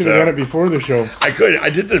 right? You should have done it before the show. I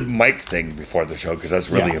did the mic thing before the show, because that's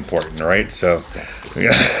really important, right? So...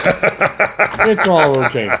 It's all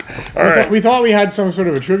okay. We thought we had some sort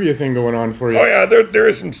of a trivia thing going on for you. Oh, yeah, there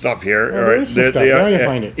is some stuff here. All right. There is some stuff. Now you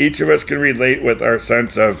find it. Each of us can relate with our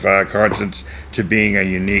sense of conscience to being a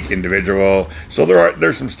unique individual. So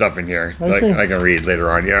there's some stuff in here I can read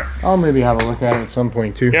later on, yeah. I'll maybe have a look at it at some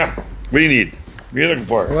point, too. Yeah. What do you need? What are you looking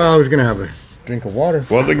for? Well, I was going to have a drink of water.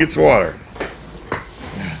 Well, then get some water.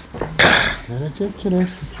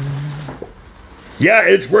 Yeah,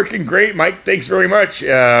 it's working great, Mike. Thanks very much.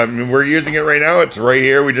 We're using it right now. It's right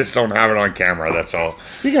here. We just don't have it on camera. That's all.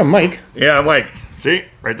 Speaking of Mike. Yeah, Mike. See?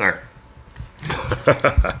 Right there.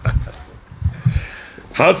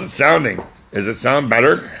 How's it sounding? Does it sound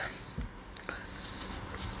better?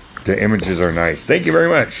 The images are nice. Thank you very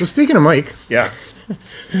much. So speaking of Mike. Yeah.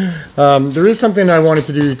 There is something I wanted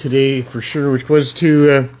to do today for sure, which was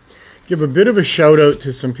to... give a bit of a shout out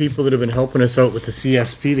to some people that have been helping us out with the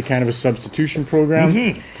CSP, the Cannabis Substitution Program.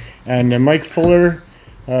 Mm-hmm. And Mike Fuller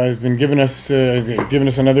has been giving us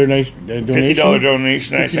another nice donation. $50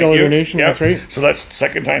 donation. $50 donation, yep. That's right. So that's the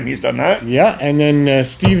second time he's done that? Yeah, and then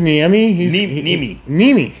Steve Niemi.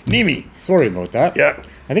 Nimi. Sorry about that. Yeah.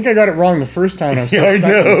 I think I got it wrong the first time. I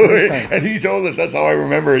know. And he told us that's how I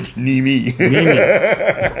remember it's Nimi.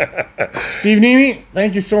 Steve Nemi,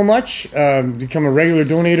 thank you so much. Become a regular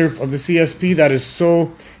donator of the CSP. That is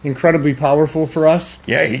so incredibly powerful for us.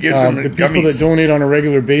 Yeah, he gives them the people gummies. that donate on a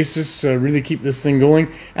regular basis really keep this thing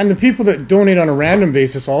going, and the people that donate on a random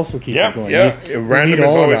basis also keep it going. Random is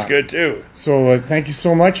always good too. So thank you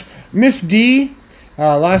so much, Miss D.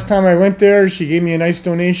 Last time I went there, she gave me a nice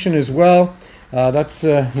donation as well. That's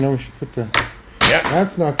we should put the. Yeah,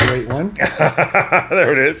 that's not the right one.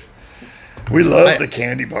 There it is. We love the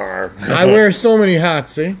candy bar. I wear so many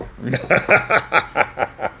hats, eh?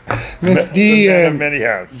 Miss D, many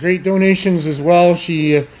hats. Great donations as well.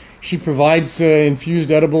 She provides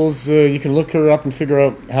infused edibles. You can look her up and figure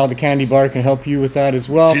out how the candy bar can help you with that as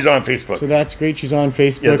well. She's on Facebook. So that's great. She's on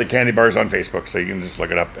Facebook. Yeah, the candy bar's on Facebook, so you can just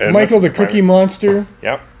look it up. And Michael the Cookie Monster.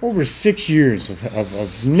 Yep. Over 6 years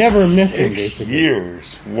of never missing, 6 basically.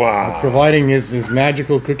 years. Wow. Providing his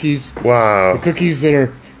magical cookies. Wow. The cookies that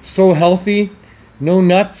are so healthy. No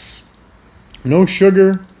nuts. No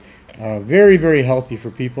sugar. Very, very healthy for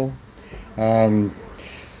people.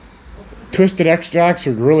 Twisted extracts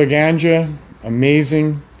or gorilla ganja,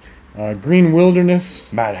 amazing. Green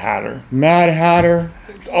Wilderness, Mad Hatter,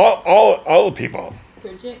 all the people.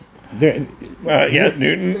 Bridget,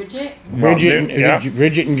 Newton,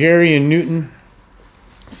 Bridget and Gary and Newton.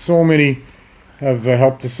 So many have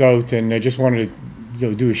helped us out, and I just wanted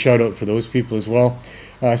to do a shout out for those people as well.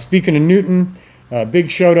 Speaking of Newton, big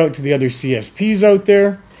shout out to the other CSPs out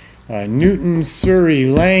there. Newton, Surrey,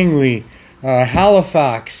 Langley,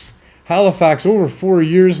 Halifax, over 4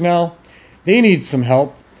 years now. They need some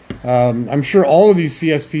help. I'm sure all of these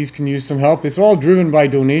CSPs can use some help. It's all driven by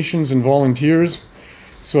donations and volunteers.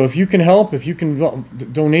 So if you can help, if you can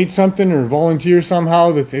donate something or volunteer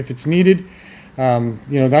somehow, if it's needed,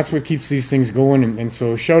 that's what keeps these things going. And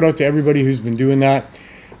so shout out to everybody who's been doing that.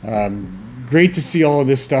 Great to see all of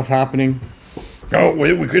this stuff happening. No,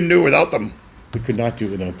 we couldn't do it without them. We could not do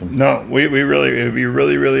it without them. No, we really, it would be a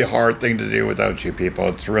really, really hard thing to do without you people.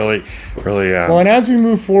 It's really, really... Well, and as we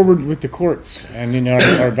move forward with the courts and in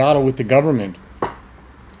our battle with the government,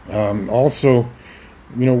 also,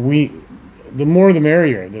 the more the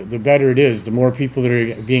merrier, the better it is. The more people that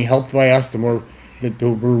are being helped by us, the more that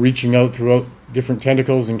we're reaching out throughout different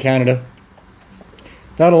tentacles in Canada.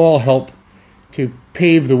 That'll all help to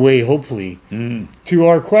pave the way, hopefully, to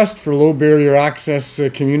our quest for low barrier access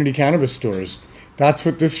community cannabis stores. That's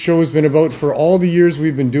what this show has been about for all the years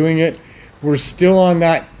we've been doing it. We're still on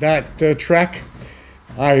that trek.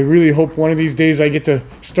 I really hope one of these days I get to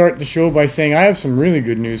start the show by saying I have some really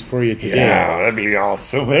good news for you today. Yeah, that'd be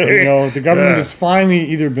awesome. The government has finally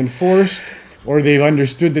either been forced or they've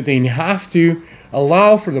understood that they have to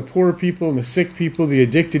allow for the poor people and the sick people, the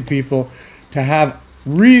addicted people, to have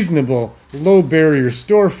reasonable, low barrier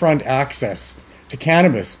storefront access to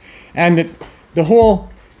cannabis. And that the whole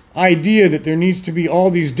idea that there needs to be all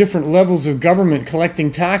these different levels of government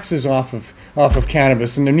collecting taxes off of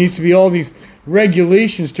cannabis, and there needs to be all these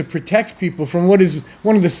regulations to protect people from what is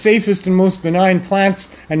one of the safest and most benign plants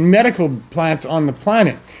and medical plants on the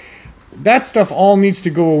planet. That stuff all needs to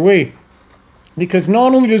go away, because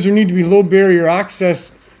not only does there need to be low barrier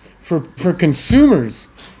access for consumers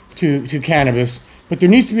to cannabis, but there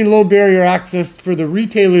needs to be low barrier access for the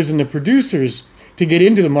retailers and the producers to get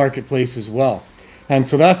into the marketplace as well. And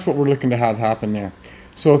so that's what we're looking to have happen there.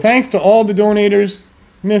 So thanks to all the donators,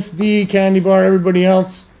 Miss D, Candy Bar, everybody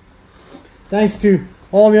else. Thanks to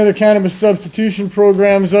all the other cannabis substitution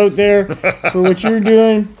programs out there for what you're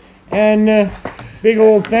doing. And big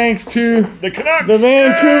old thanks to the Canucks, the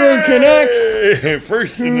Vancouver Canucks.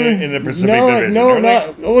 First in the Pacific Division.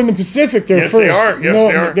 In the Pacific they're first. They are. Yes,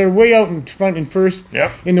 they are. They're way out in front in first.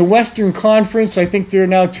 Yep. In the Western Conference, I think they're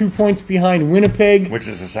now 2 points behind Winnipeg, which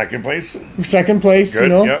is the second place. Second place,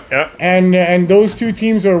 good. Yep. And those two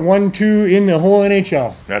teams are 1-2 in the whole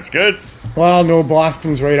NHL. That's good. Well, no,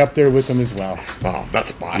 Boston's right up there with them as well. Oh,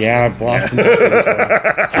 that's Boston. Yeah, Boston's up there as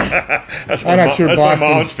well. That's Boston. My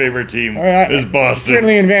mom's favorite team is Boston.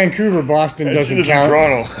 Certainly in Vancouver, Boston doesn't count.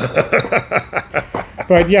 Toronto.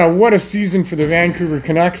 But yeah, what a season for the Vancouver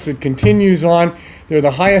Canucks. It continues on. They're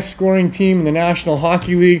the highest scoring team in the National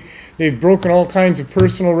Hockey League. They've broken all kinds of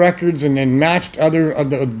personal records and matched other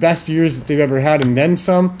of the best years that they've ever had and then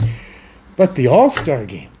some. But the All-Star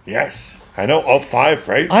game. Yes. I know, all five,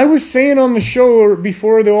 right? I was saying on the show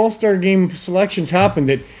before the All-Star game selections happened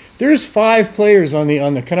that there's 5 players on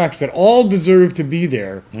the Canucks that all deserve to be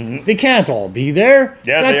there. Mm-hmm. They can't all be there.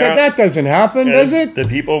 Yeah, that doesn't happen, does it? The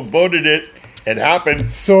people voted it. It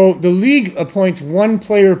happened. So the league appoints 1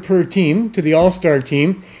 player per team to the All-Star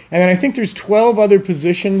team, and then I think there's 12 other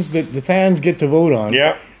positions that the fans get to vote on.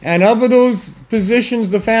 Yeah. And of those positions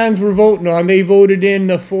the fans were voting on, they voted in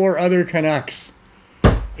the 4 other Canucks.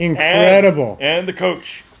 Incredible. And the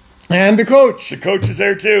coach. And the coach. The coach is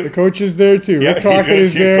there too. The coach is there too. Yeah, Rick Crockett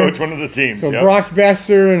is there. Coach one of the teams. So Brock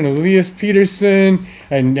Besser and Elias Peterson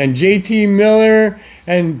and JT Miller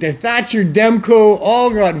and Thatcher Demko all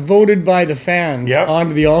got voted by the fans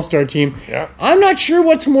onto the All-Star team. Yep. I'm not sure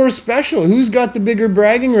what's more special. Who's got the bigger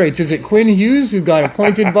bragging rights? Is it Quinn Hughes, who got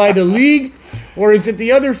appointed by the league? Or is it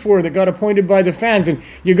the other 4 that got appointed by the fans? And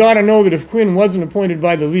you got to know that if Quinn wasn't appointed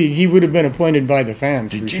by the league, he would have been appointed by the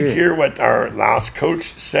fans. Did you hear what our last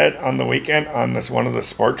coach said on the weekend on one of the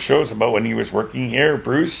sports shows about when he was working here,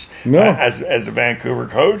 Bruce? No. As a Vancouver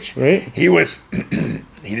coach? Right. He was...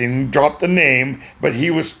 he didn't drop the name, but he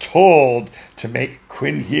was told to make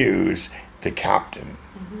Quinn Hughes the captain.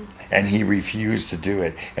 And he refused to do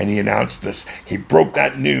it. And he announced this. He broke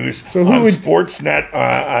that news on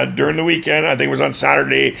Sportsnet during the weekend. I think it was on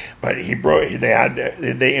Saturday. But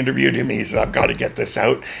they interviewed him. And he said, "I've got to get this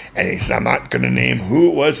out." And he said, "I'm not going to name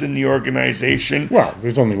who it was in the organization." Well,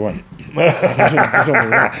 there's only one. There's only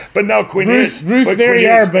one. But now Quinn Bruce, there you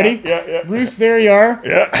are, buddy. Yeah. Bruce, there you are.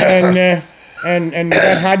 Yeah. And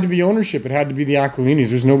that had to be ownership. It had to be the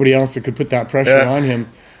Aquilinis. There's nobody else that could put that pressure on him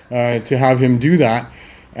to have him do that.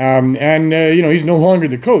 He's no longer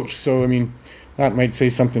the coach, so I mean, that might say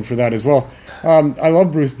something for that as well. I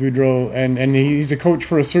love Bruce Boudreau, and he's a coach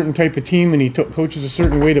for a certain type of team, and he coaches a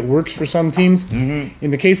certain way that works for some teams. Mm-hmm.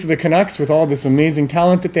 In the case of the Canucks, with all this amazing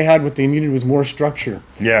talent that they had, what they needed was more structure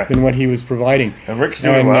than what he was providing. And Rick's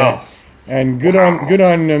doing well. And good on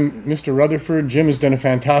Mr. Rutherford. Jim has done a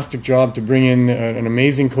fantastic job to bring in an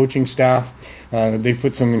amazing coaching staff. They've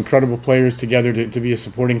put some incredible players together to be a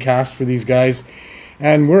supporting cast for these guys.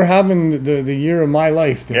 And we're having the year of my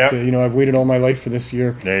life. I've waited all my life for this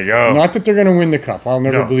year. There you go. Not that they're going to win the cup. I'll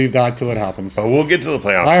never believe that till it happens. But we'll get to the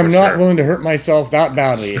playoffs. I am not willing to hurt myself that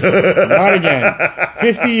badly. Not again.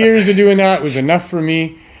 50 years of doing that was enough for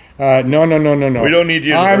me. No. We don't need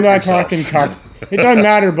you to I'm hurt not yourself. talking cup. It doesn't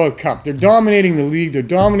matter about cup. They're dominating the league. They're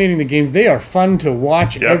dominating the games. They are fun to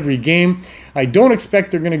watch every game. I don't expect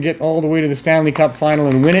they're going to get all the way to the Stanley Cup final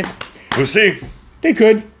and win it. We'll see. They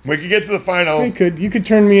could. We could get to the final. They could. You could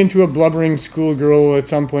turn me into a blubbering schoolgirl at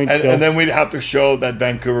some point still. And then we'd have to show that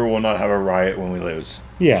Vancouver will not have a riot when we lose.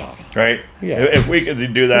 Yeah. Right? Yeah. If we could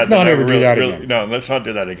do that. Let's not ever do that again. No, let's not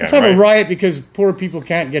do that again. Let's have a riot because poor people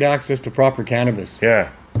can't get access to proper cannabis.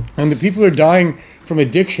 Yeah. And the people are dying from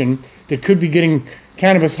addiction that could be getting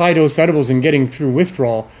cannabis high-dose edibles and getting through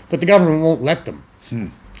withdrawal, but the government won't let them.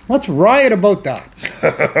 Let's riot about that.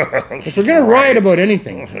 If we're going to riot about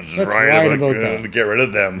anything, let's riot about that. Get rid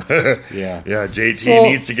of them. Yeah. Yeah,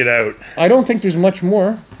 JT needs to get out. I don't think there's much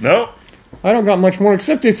more. No? I don't got much more,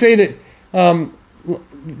 except to say that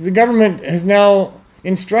the government has now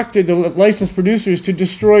instructed the licensed producers to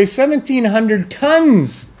destroy 1,700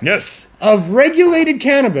 tons of regulated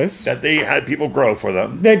cannabis that they had people grow for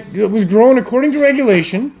them, that was grown according to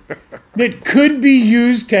regulation, that could be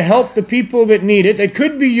used to help the people that need it, that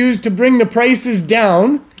could be used to bring the prices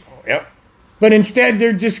down. Yep. But instead,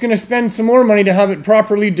 they're just going to spend some more money to have it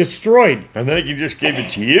properly destroyed. And then they can just give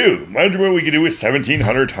it to you. Imagine what we could do with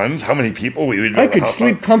 1,700 tons. How many people we would be able to help? I could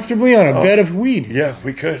sleep comfortably on a bed of weed. Yeah,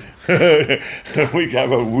 we could. We'd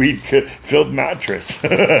have a weed-filled mattress.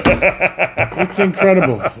 It's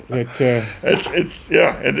incredible that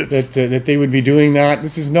that they would be doing that.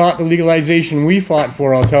 This is not the legalization we fought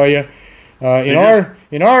for, I'll tell you.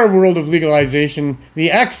 In our world of legalization,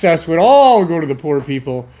 the excess would all go to the poor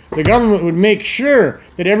people. The government would make sure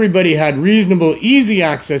that everybody had reasonable, easy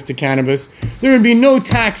access to cannabis. There would be no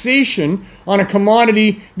taxation on a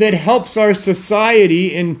commodity that helps our society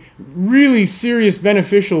in really serious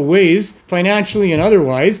beneficial ways, financially and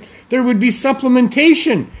otherwise. There would be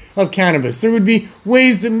supplementation of cannabis. There would be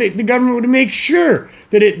ways that the government would make sure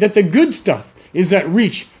that the good stuff is at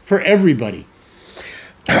reach for everybody.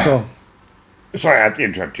 So... Sorry, I have to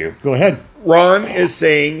interrupt you. Go ahead. Ron is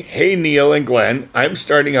saying, "Hey, Neil and Glenn, I'm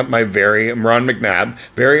starting up I'm Ron McNabb,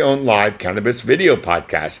 very own live cannabis video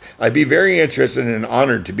podcast. I'd be very interested and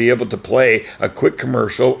honored to be able to play a quick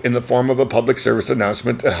commercial in the form of a public service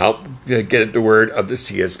announcement to help get the word of the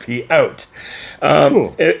CSP out.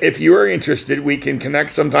 Cool. If you are interested, we can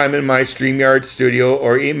connect sometime in my StreamYard studio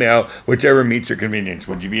or email, whichever meets your convenience.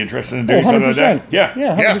 Would you be interested in doing something like that? Yeah,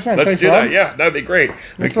 100%. Let's do that. Yeah, that'd be great.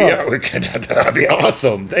 That'd be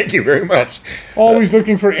awesome. Thank you very much. Always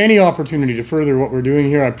looking for any opportunity to further what we're doing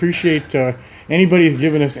here. I appreciate anybody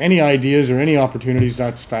giving us any ideas or any opportunities.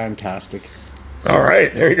 That's fantastic. All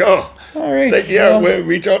right, there you go. All right.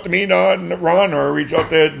 Reach out to me, Ron, or reach out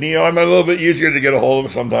to Neil. I'm a little bit easier to get a hold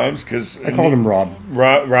of sometimes because I called him Rob.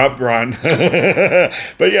 Ron.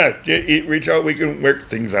 But yeah, reach out. We can work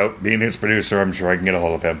things out. Being his producer, I'm sure I can get a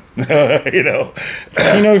hold of him. He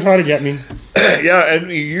knows how to get me. Yeah,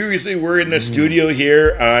 and usually we're in the studio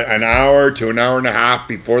here an hour to an hour and a half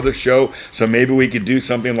before the show, so maybe we could do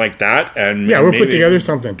something like that. And we'll put together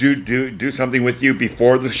something. Do something with you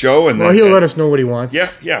before the show, and he'll let us know what he wants.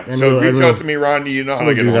 Yeah. And so reach out to me, Ron. You know how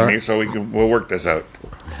to get hold of me, so we'll work this out.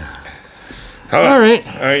 All right.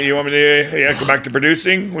 You want me to go back to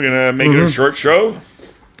producing? We're gonna make it a short show.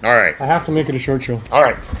 All right. I have to make it a short show. All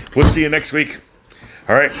right. We'll see you next week.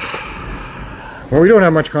 All right. Well, we don't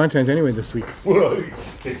have much content anyway this week.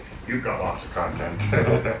 You've got lots of content.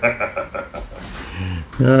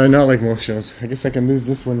 Not like most shows. I guess I can lose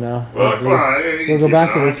this one now. We'll go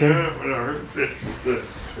back to this one. Whatever. It's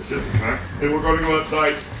just a connect. Hey, we're going to go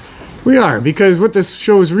outside. We are, because what this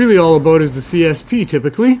show is really all about is the CSP,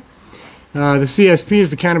 typically. The CSP is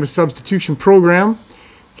the Cannabis Substitution Program.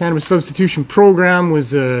 Cannabis Substitution Program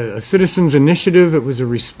was a citizens' initiative. It was a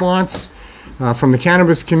response from the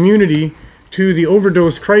cannabis community to the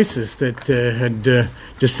overdose crisis that had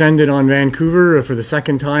descended on Vancouver for the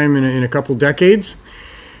second time in a couple decades.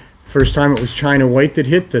 First time it was China White that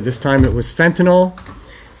hit. This time it was fentanyl.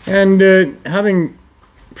 And having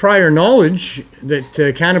prior knowledge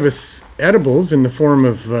that cannabis edibles in the form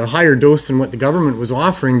of higher dose than what the government was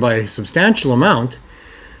offering by a substantial amount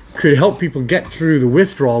could help people get through the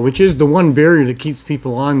withdrawal, which is the one barrier that keeps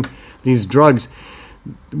people on these drugs.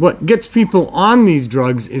 What gets people on these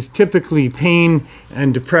drugs is typically pain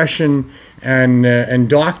and depression, and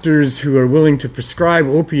doctors who are willing to prescribe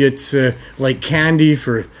opiates like candy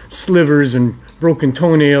for slivers and broken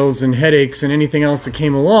toenails and headaches and anything else that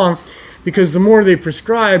came along, because the more they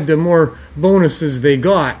prescribed, the more bonuses they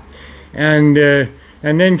got. And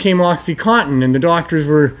then came OxyContin, and the doctors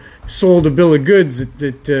were sold a bill of goods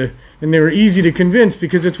that and they were easy to convince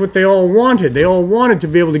because it's what they all wanted. They all wanted to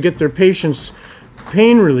be able to get their patients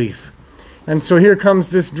pain relief. And so here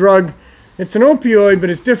comes this drug. It's an opioid, but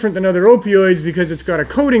it's different than other opioids because it's got a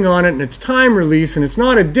coating on it and it's time release and it's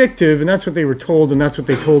not addictive, and that's what they were told, and that's what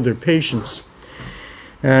they told their patients.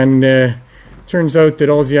 And turns out that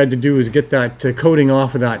all you had to do was get that coating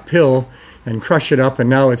off of that pill and crush it up, and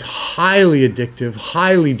now it's highly addictive,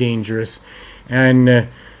 highly dangerous, and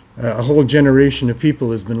a whole generation of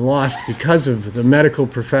people has been lost because of the medical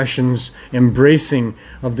profession's embracing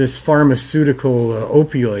of this pharmaceutical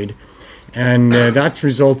opioid. And that's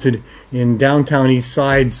resulted in downtown east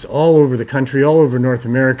sides all over the country, all over North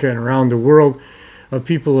America and around the world, of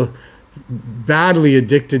people badly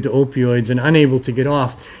addicted to opioids and unable to get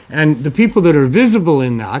off. And the people that are visible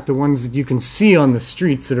in that, the ones that you can see on the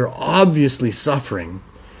streets that are obviously suffering,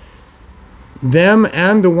 them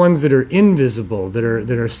and the ones that are invisible, that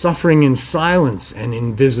are suffering in silence and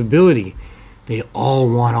invisibility, they all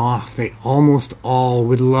want off. They almost all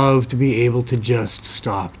would love to be able to just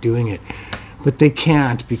stop doing it. But they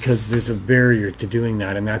can't, because there's a barrier to doing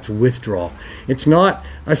that, and that's withdrawal. It's not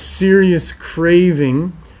a serious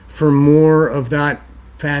craving for more of that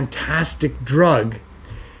fantastic drug.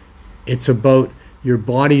 It's about your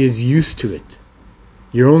body is used to it.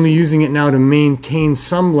 You're only using it now to maintain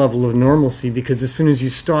some level of normalcy, because as soon as you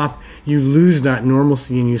stop, you lose that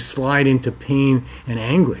normalcy and you slide into pain and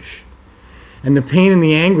anguish. And the pain and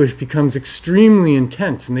the anguish becomes extremely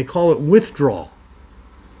intense, and they call it withdrawal.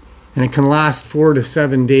 And it can last 4 to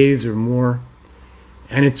 7 days or more.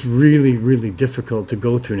 And it's really, really difficult to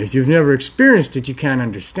go through. And if you've never experienced it, you can't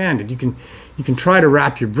understand it. You can try to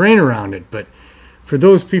wrap your brain around it, but for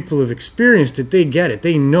those people who have experienced it, they get it.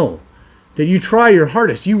 They know that you try your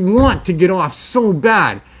hardest. You want to get off so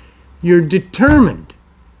bad. You're determined.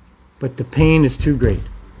 But the pain is too great.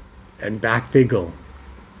 And back they go.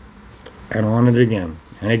 And on it again,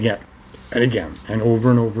 and again, and again, and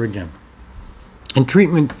over again. And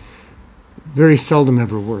treatment very seldom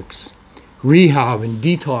ever works. Rehab and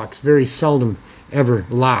detox very seldom ever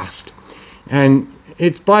last. And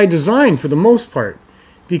it's by design for the most part,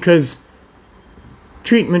 because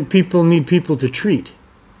treatment people need people to treat.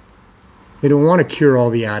 They don't want to cure all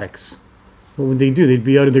the addicts. What would they do? They'd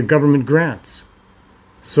be out of their government grants.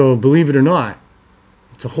 So believe it or not,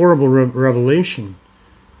 it's a horrible revelation.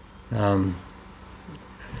 There's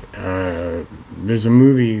a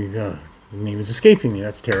movie, the name is escaping me,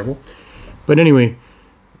 that's terrible. But anyway,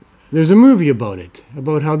 there's a movie about it,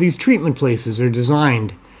 about how these treatment places are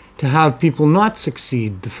designed to have people not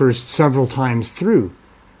succeed the first several times through,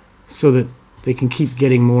 so that they can keep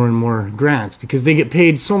getting more and more grants, because they get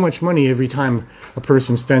paid so much money every time a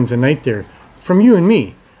person spends a night there, from you and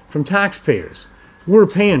me, from taxpayers. We're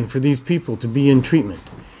paying for these people to be in treatment.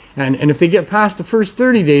 And if they get past the first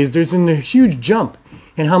 30 days, there's a huge jump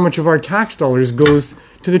in how much of our tax dollars goes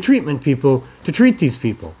to the treatment people to treat these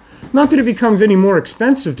people. Not that it becomes any more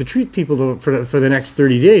expensive to treat people for the next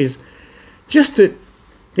 30 days, just that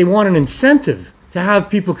they want an incentive to have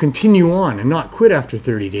people continue on and not quit after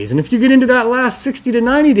 30 days. And if you get into that last 60 to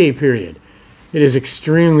 90 day period, it is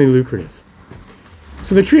extremely lucrative.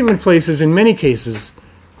 So the treatment places, in many cases,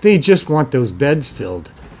 they just want those beds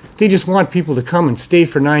filled. They just want people to come and stay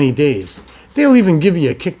for 90 days. They'll even give you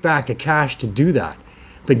a kickback of cash to do that.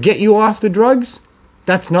 But get you off the drugs,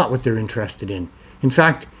 that's not what they're interested in. In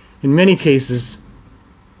fact, in many cases,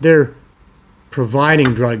 they're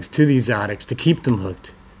providing drugs to these addicts to keep them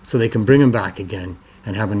hooked so they can bring them back again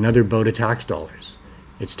and have another boat of tax dollars.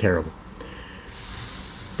 It's terrible.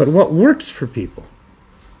 But what works for people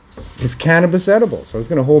is cannabis edibles. I was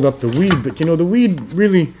going to hold up the weed, but the weed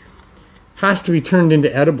really has to be turned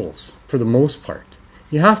into edibles for the most part.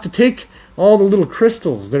 You have to take all the little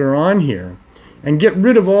crystals that are on here and get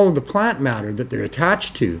rid of all of the plant matter that they're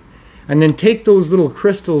attached to, and then take those little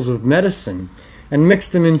crystals of medicine and mix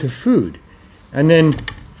them into food and then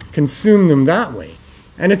consume them that way.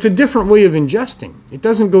 And it's a different way of ingesting. It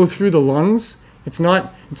doesn't go through the lungs. It's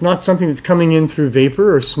not something that's coming in through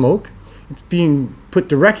vapor or smoke. It's being put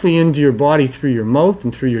directly into your body through your mouth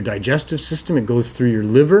and through your digestive system. It goes through your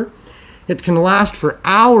liver. It can last for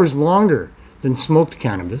hours longer than smoked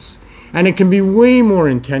cannabis, and it can be way more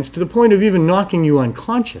intense to the point of even knocking you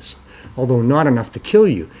unconscious, although not enough to kill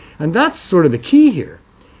you. And that's sort of the key here,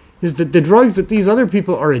 is that the drugs that these other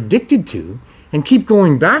people are addicted to and keep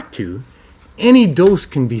going back to, any dose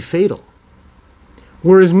can be fatal.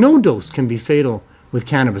 Whereas no dose can be fatal with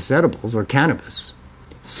cannabis edibles or cannabis.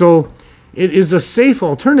 So it is a safe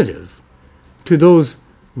alternative to those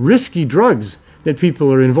risky drugs that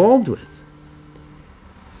people are involved with.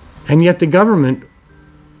 And yet the government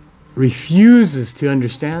refuses to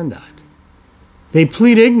understand that. They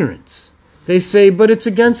plead ignorance. They say, but it's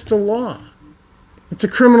against the law. It's a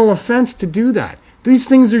criminal offense to do that. These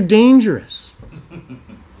things are dangerous.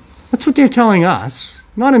 That's what they're telling us,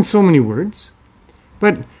 not in so many words.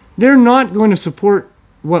 But they're not going to support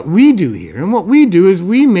what we do here. And what we do is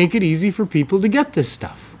we make it easy for people to get this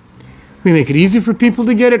stuff. We make it easy for people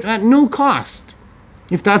to get it at no cost,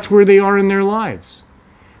 if that's where they are in their lives.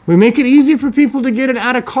 We make it easy for people to get it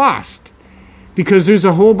at a cost, because there's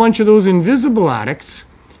a whole bunch of those invisible addicts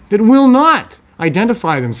that will not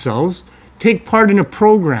identify themselves, take part in a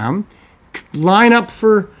program, line up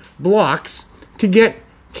for blocks to get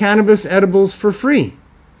cannabis edibles for free.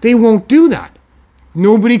 They won't do that.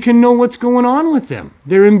 Nobody can know what's going on with them.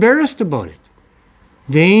 They're embarrassed about it.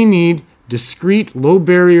 They need discreet, low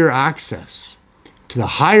barrier access to the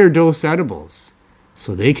higher dose edibles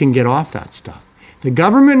so they can get off that stuff. The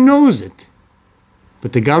government knows it,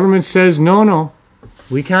 but the government says, no,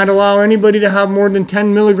 we can't allow anybody to have more than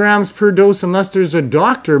 10 milligrams per dose unless there's a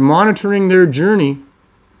doctor monitoring their journey,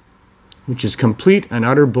 which is complete and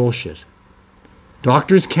utter bullshit.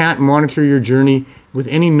 Doctors can't monitor your journey with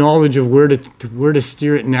any knowledge of where to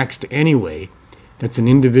steer it next anyway. That's an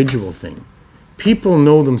individual thing. People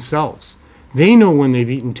know themselves. They know when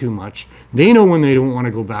they've eaten too much. They know when they don't want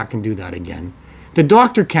to go back and do that again. The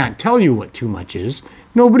doctor can't tell you what too much is.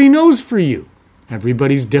 Nobody knows for you.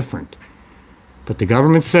 Everybody's different. But the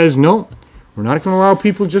government says, no, we're not going to allow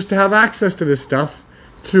people just to have access to this stuff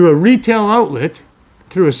through a retail outlet,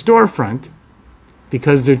 through a storefront,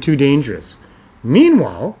 because they're too dangerous.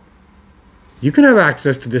 Meanwhile, you can have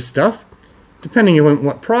access to this stuff depending on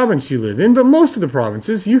what province you live in, but most of the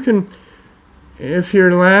provinces you can, if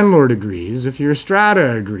your landlord agrees, if your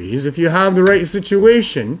strata agrees, if you have the right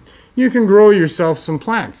situation, you can grow yourself some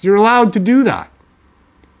plants. You're allowed to do that.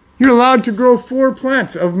 You're allowed to grow 4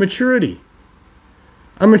 plants of maturity.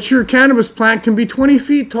 A mature cannabis plant can be 20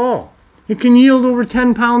 feet tall. It can yield over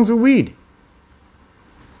 10 pounds of weed.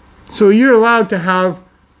 So you're allowed to have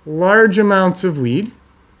large amounts of weed.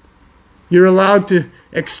 You're allowed to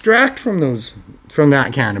extract from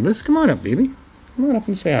that cannabis. Come on up, baby. Come on up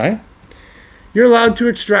and say hi. You're allowed to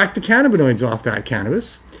extract the cannabinoids off that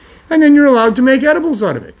cannabis, and then you're allowed to make edibles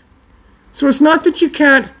out of it. So it's not that you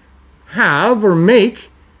can't have or make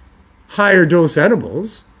higher dose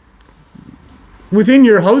edibles within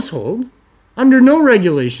your household under no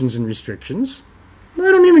regulations and restrictions. They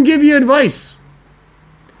don't even give you advice.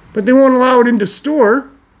 But they won't allow it into store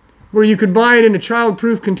where you could buy it in a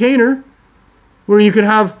child-proof container, where you could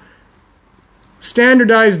have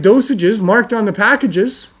standardized dosages marked on the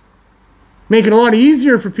packages, make it a lot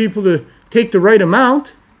easier for people to take the right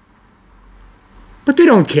amount. But they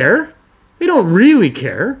don't care. They don't really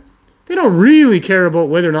care. They don't really care about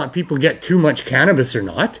whether or not people get too much cannabis or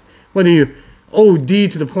not. Whether you OD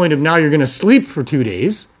to the point of now you're going to sleep for 2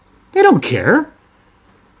 days. They don't care.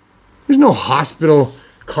 There's no hospital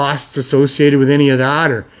costs associated with any of that,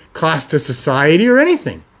 or cost to society or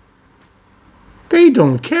anything. They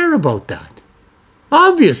don't care about that.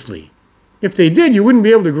 Obviously. If they did, you wouldn't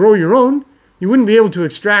be able to grow your own. You wouldn't be able to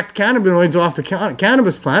extract cannabinoids off the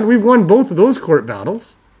cannabis plant. We've won both of those court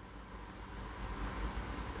battles.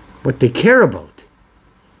 What they care about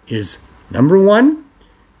is, number one,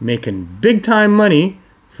 making big time money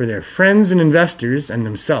for their friends and investors and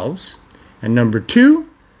themselves. And number two,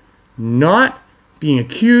 not being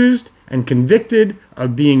accused and convicted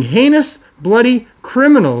of being heinous, bloody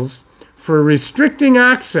criminals for restricting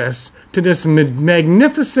access to this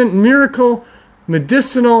magnificent miracle,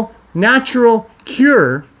 medicinal, natural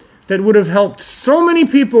cure that would have helped so many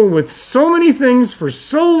people with so many things for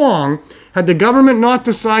so long had the government not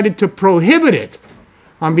decided to prohibit it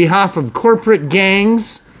on behalf of corporate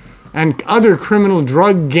gangs and other criminal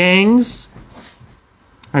drug gangs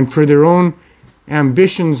and for their own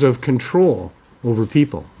ambitions of control over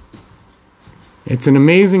people. It's an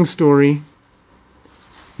amazing story.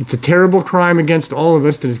 It's a terrible crime against all of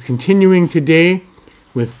us that is continuing today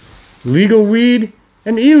with legal weed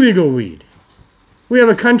and illegal weed. We have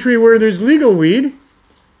a country where there's legal weed.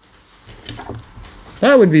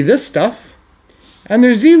 That would be this stuff. And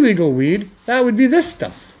there's illegal weed. That would be this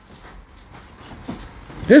stuff.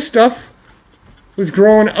 This stuff was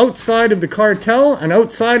grown outside of the cartel and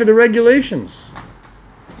outside of the regulations.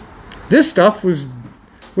 This stuff was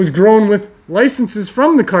grown with licenses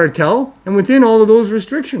from the cartel and within all of those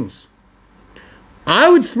restrictions. I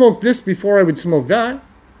would smoke this before I would smoke that.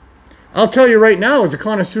 I'll tell you right now, as a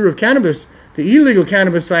connoisseur of cannabis, the illegal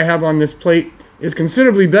cannabis I have on this plate is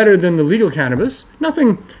considerably better than the legal cannabis.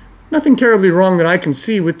 Nothing terribly wrong that I can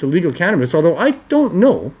see with the legal cannabis, although I don't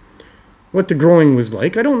know what the growing was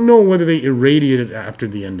like. I don't know whether they irradiated after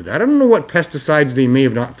the end of that. I don't know what pesticides they may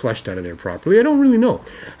have not flushed out of there properly. I don't really know.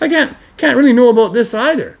 I can't really know about this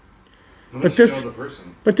either. But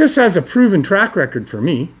this has a proven track record for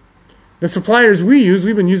me. The suppliers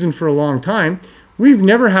we've been using for a long time. We've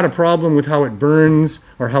never had a problem with how it burns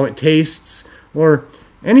or how it tastes or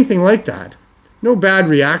anything like that. No bad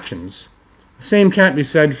reactions. The same can't be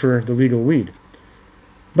said for the legal weed.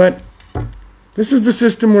 But this is the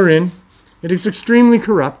system we're in. It is extremely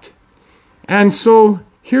corrupt. And so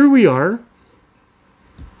here we are,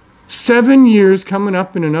 7 years coming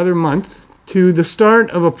up in another month to the start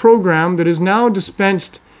of a program that has now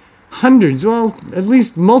dispensed hundreds, well, at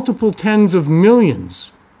least multiple tens of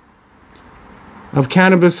millions of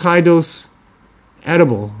cannabis high-dose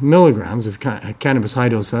edible, milligrams of cannabis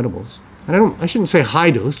high-dose edibles. And I shouldn't say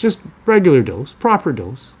high-dose, just regular dose, proper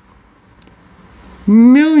dose.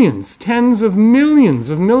 Millions, tens of millions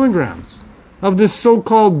of milligrams of this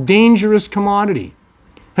so-called dangerous commodity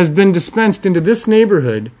has been dispensed into this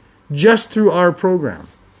neighborhood just through our program.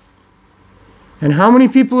 And how many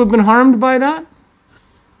people have been harmed by that?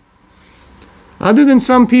 Other than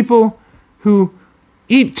some people who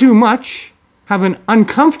eat too much, have an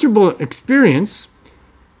uncomfortable experience,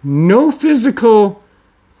 no physical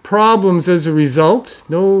problems as a result,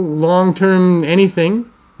 no long-term anything,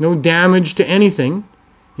 no damage to anything.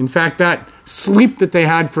 In fact, that sleep that they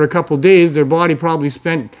had for a couple days, their body probably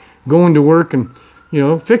spent going to work and,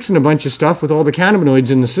 fixing a bunch of stuff with all the cannabinoids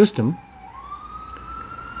in the system.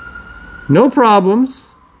 No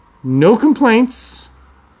problems, no complaints,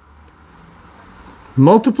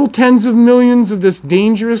 multiple tens of millions of this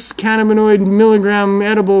dangerous cannabinoid milligram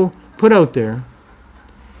edible put out there.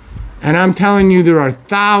 And I'm telling you, there are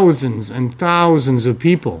thousands and thousands of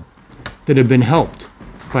people that have been helped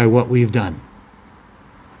by what we've done.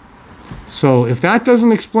 So if that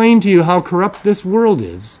doesn't explain to you how corrupt this world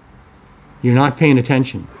is, you're not paying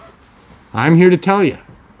attention. I'm here to tell you,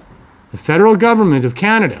 the federal government of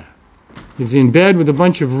Canada is in bed with a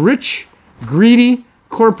bunch of rich, greedy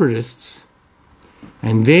corporatists,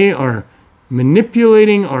 and they are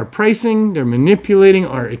manipulating our pricing, they're manipulating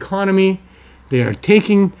our economy, they are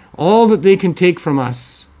taking all that they can take from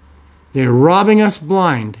us, they're robbing us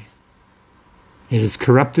blind. It is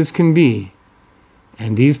corrupt as can be,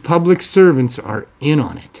 and these public servants are in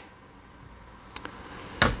on it.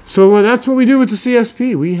 So that's what we do with the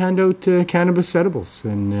CSP. We hand out cannabis edibles,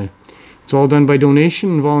 and it's all done by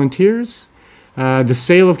donation and volunteers. The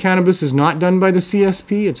sale of cannabis is not done by the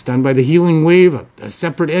CSP. It's done by the Healing Wave, a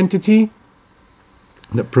separate entity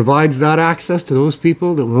that provides that access to those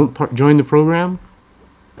people that won't join the program.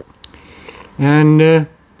 And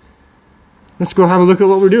let's go have a look at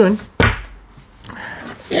what we're doing.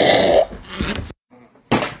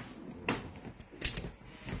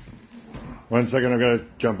 1 second, I'm going to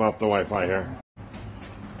jump off the Wi-Fi here.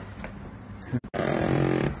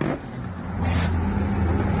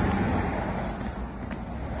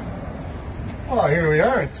 Well, here we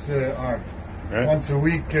are. It's our once a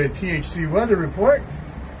week THC weather report.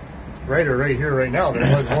 It's brighter right here, right now than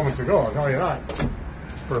it was moments ago, I'll tell you that.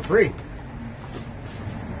 For free.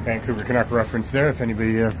 Vancouver Canuck reference there, if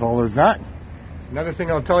anybody follows that. Another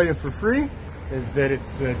thing I'll tell you for free is that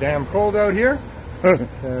it's damn cold out here.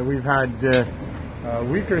 We've had a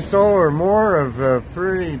week or so or more of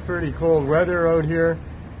pretty cold weather out here.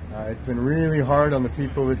 It's been really hard on the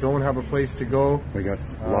people that don't have a place to go. We got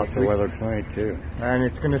lots of weather tonight too. And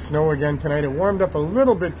it's going to snow again tonight. It warmed up a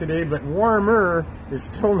little bit today, but warmer is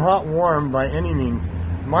still not warm by any means.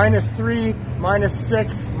 -3,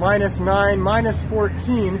 -6, -9,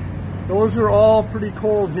 -14. Those are all pretty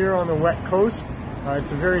cold here on the wet coast.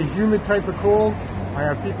 It's a very humid type of cold. I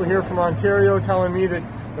have people here from Ontario telling me that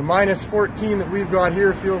the -14 that we've got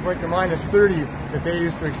here feels like the -30 that they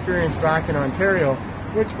used to experience back in Ontario,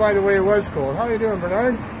 which, by the way, was cold. How are you doing,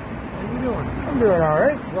 Bernard? How you doing? I'm doing all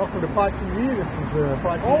right. Welcome to Pot TV. This is a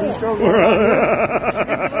Pot TV show.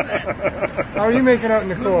 How are you making out in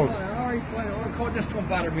the cold? All right, well, the cold just don't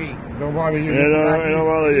bother me. Don't bother you. Yeah, don't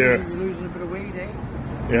bother you. You're losing a bit of weight, eh?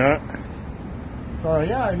 Yeah. So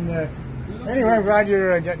yeah, and anyway, I'm glad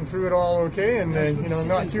you're getting through it all okay, and you know,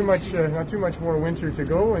 not too much more winter to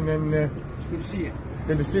go, and then It's good to see you.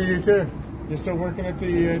 good to see you too. You're still working at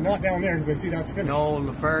the not down there because I see that's finished. No,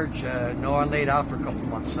 Lafarge. No, I'm laid out for a couple of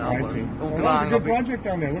months now. I see. Won't be Well, that's a long. good project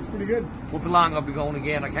down there. Looks pretty good. Won't be long. I'll be going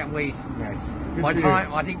again. I can't wait. Nice. Good My for you. time.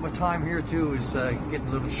 I think my time here too is getting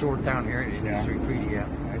a little short down here in Yeah. this retreat. Yeah.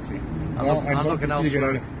 I see. I'm Well, look- I'd I'm love to looking see you get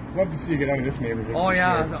elsewhere. love to see you get out of this neighborhood. Oh for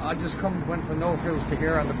yeah, sure. I just went from no frills to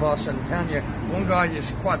here on the bus, and telling you, one guy just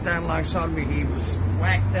squat down alongside me. He was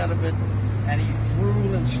whacked out of it, and he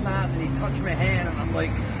drooled and snot, and he touched my hand, and I'm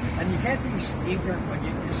like, and you can't be ignorant, but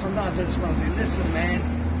you sometimes I just want to say, listen, man,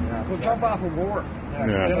 go jump off a wharf. Yeah,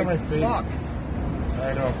 stay out of my space. Fuck.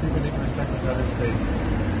 I know. People need to respect each other's space.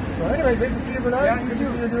 So anyway, great to see you, Bernard. Yeah, good to you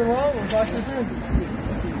see too. you're doing well. We'll talk to you soon.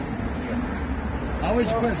 Always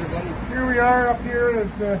a pleasure, buddy. Here we are up here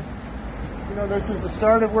as you know, this is the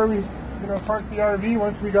start of where we parked the RV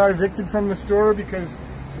once we got evicted from the store because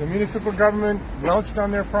the municipal government belched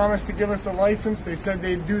on their promise to give us a license. They said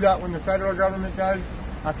they'd do that when the federal government does,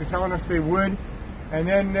 after telling us they would. And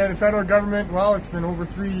then the federal government, well, it's been over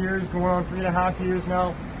 3 years, going on 3.5 years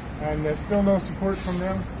now, and still no support from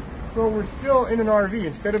them. So we're still in an RV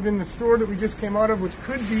instead of in the store that we just came out of, which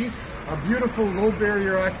could be a beautiful low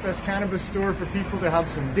barrier access cannabis store for people to have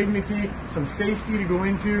some dignity, some safety to go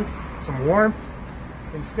into, some warmth.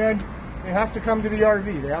 Instead, they have to come to the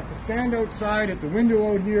RV. They have to stand outside at the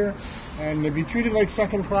window out here and be treated like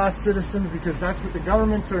second-class citizens because that's what the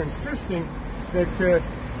governments are insisting that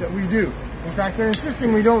we do. In fact, they're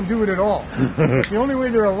insisting we don't do it at all. The only way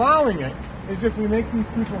they're allowing it is if we make these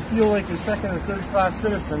people feel like they're second or third-class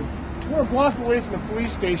citizens. We're a block away from the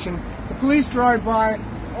police station. The police drive by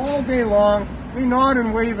all day long. They nod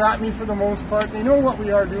and wave at me for the most part. They know what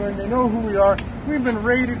we are doing. They know who we are. We've been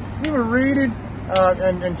raided. We were raided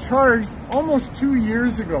and charged almost 2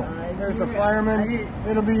 years ago. There's the fireman.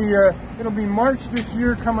 It'll be March this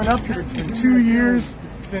year coming up. It's been 2 years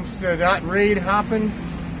since that raid happened,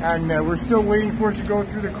 and we're still waiting for it to go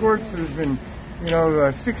through the courts. There's been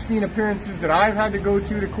 16 appearances that I've had to go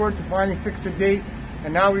to court to finally fix a date,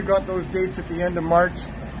 and now we've got those dates at the end of March,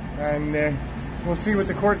 and we'll see what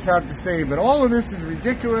the courts have to say. But all of this is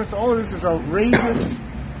ridiculous. All of this is outrageous,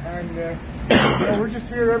 and we're just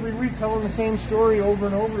here every week telling the same story over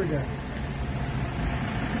and over again.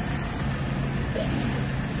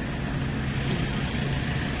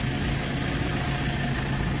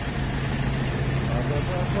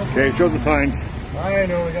 Okay, show the signs. I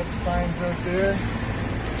know, we got the signs out there.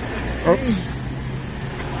 Oops.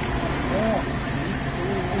 Yeah.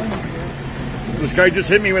 This guy just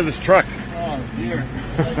hit me with his truck. Oh dear.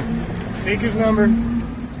 Take his number.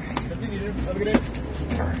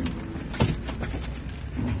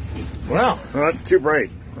 Well, that's too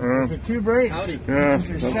bright. is it too bright? Howdy. Yeah. Is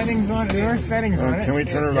there settings on it? There are settings on it. Can we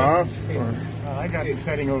turn it off? I got the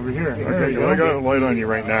setting over here. There Okay, you 'cause I go. got a light on you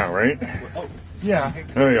right now, right? Yeah.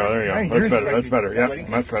 There you go, there you Hey, go. That's here's- better, that's better. Yeah,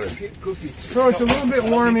 much better. So it's a little bit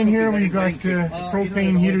warm in here. We've got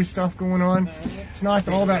propane heater stuff going on. It's not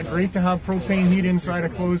all that great to have propane heat inside a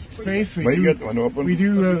closed space. Wait, you got the window open? We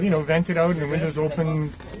do, vent it out and the windows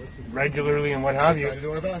open regularly and what have you.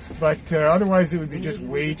 But otherwise, it would be just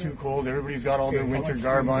way too cold. Everybody's got all their winter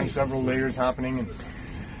garb on, several layers happening,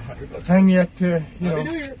 and yet,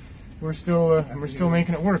 we're still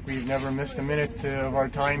making it work. We've never missed a minute of our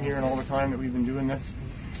time here and all the time that we've been doing this.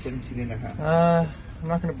 17 and a half. I'm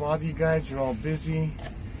not going to bother you guys. You're all busy.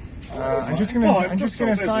 I'm just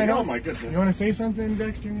gonna sign off. Oh my goodness! You want to say something,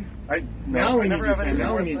 Dexter? Now we never have anything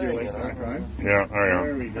more to say. Yeah,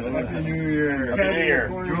 There we go. Happy New Year. Happy New Year.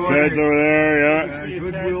 Ted's over there, yeah. And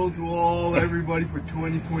goodwill to all, everybody for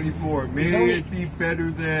 2024. May it be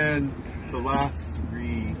better than the last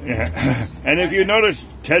 3. Yeah. And if you notice,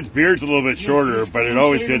 Ted's beard's a little bit shorter, but it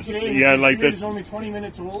always sits, yeah, like this. It's only 20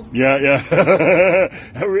 minutes old. Yeah.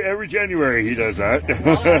 every January he does that.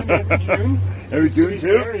 Every June. Every June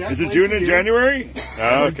too? Is it June and January?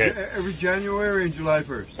 Oh, okay. Every January and July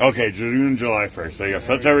 1st. Okay, June and July 1st. So, yeah, so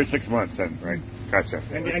that's every 6 months then, right? Gotcha.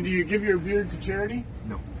 And do you give your beard to charity?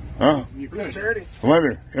 No. Huh? You could. Charity. I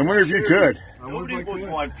wonder if you could. Nobody would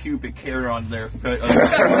want pubic hair on their face.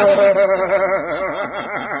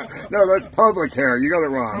 No, that's public hair. You got it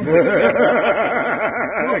wrong.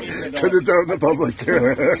 Because it's out in the public.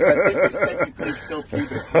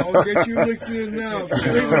 I'll get you mixed in now.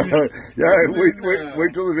 Yeah,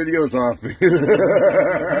 wait till the video's off.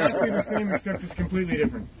 Exactly the same, except it's completely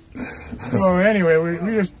different. So anyway,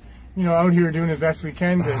 we just out here doing the best we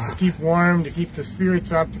can to keep warm, to keep the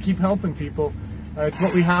spirits up, to keep helping people. It's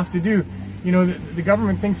what we have to do. The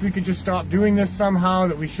government thinks we could just stop doing this somehow,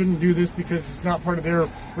 that we shouldn't do this because it's not part of their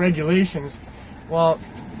regulations. Well,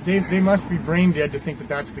 they must be brain dead to think that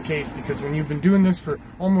that's the case, because when you've been doing this for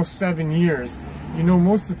almost 7 years,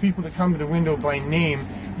 most of the people that come to the window by name,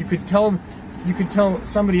 you could tell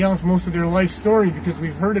somebody else most of their life story, because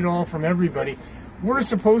we've heard it all from everybody. We're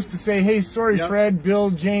supposed to say, hey, sorry, Fred,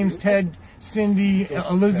 Bill, James, Ted, Cindy,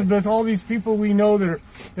 Elizabeth, all these people we know that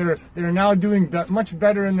are now doing much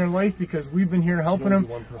better in their life because we've been here helping them.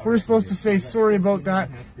 We're supposed to say sorry about that.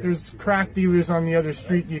 There's crack dealers on the other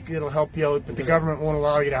street. It'll help you out, but the government won't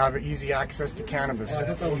allow you to have easy access to cannabis.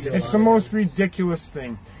 It's the most ridiculous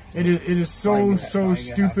thing. It is so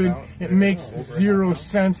stupid. It makes zero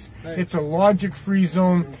sense. It's a logic-free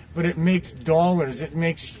zone, but it makes dollars. It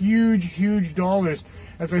makes huge dollars.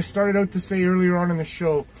 As I started out to say earlier on in the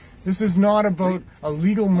show, this is not about a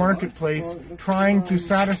legal marketplace trying to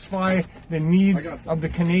satisfy the needs of the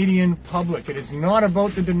Canadian public. It is not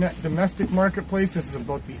about the domestic marketplace. This is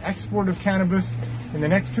about the export of cannabis. In the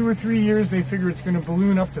next 2 or 3 years, they figure it's going to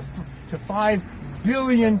balloon up to $5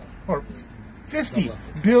 billion or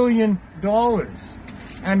 $50 billion.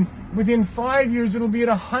 And within 5 years, it'll be at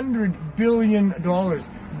 $100 billion.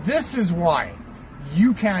 This is why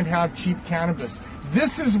you can't have cheap cannabis.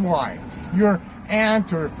 This is why your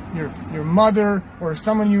aunt or your mother or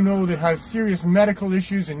someone that has serious medical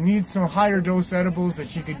issues and needs some higher dose edibles that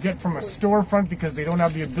she could get from a storefront because they don't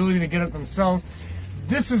have the ability to get it themselves.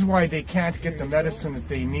 This is why they can't get the medicine that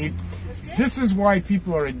they need. This is why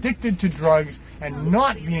people are addicted to drugs and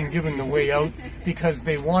not being given the way out, because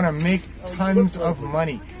they want to make tons of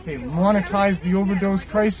money. They've monetized the overdose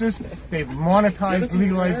crisis. They've monetized the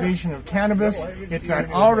legalization of cannabis. It's at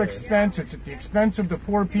our expense. It's at the expense of the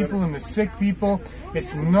poor people and the sick people.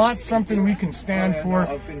 It's not something we can stand for.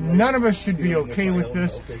 None of us should be okay with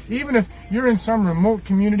this. Even if you're in some remote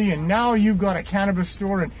community and now you've got a cannabis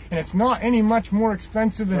store and it's not any much more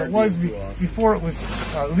expensive than it was before it was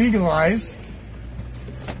legalized,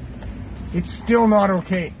 it's still not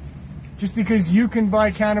okay. Just because you can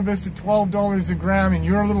buy cannabis at $12 a gram in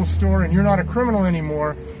your little store and you're not a criminal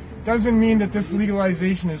anymore, doesn't mean that this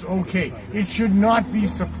legalization is okay. It should not be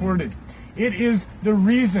supported. It is the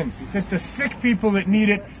reason that the sick people that need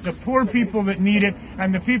it, the poor people that need it,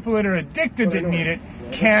 and the people that are addicted that need it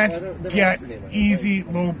can't get easy,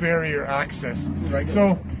 low barrier access.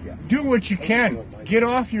 So do what you can. Get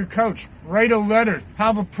off your couch. Write a letter.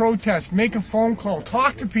 Have a protest. Make a phone call.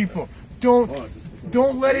 Talk to people.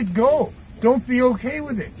 Don't let it go. Don't be okay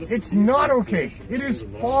with it. It's not okay. It is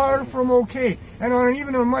far from okay. And on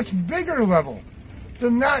even a much bigger level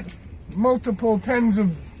than that multiple tens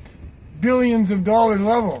of billions of dollar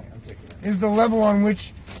level is the level on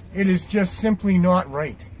which it is just simply not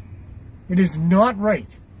right. It is not right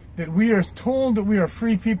that we are told that we are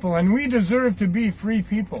free people, and we deserve to be free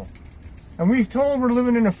people. And we're told we're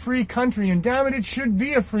living in a free country, and damn it, it should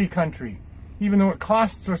be a free country, even though it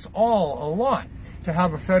costs us all a lot to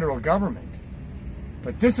have a federal government.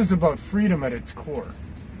 But this is about freedom at its core.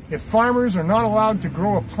 If farmers are not allowed to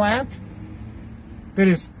grow a plant that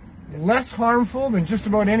is less harmful than just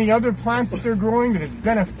about any other plant that they're growing, that is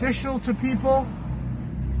beneficial to people,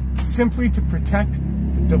 simply to protect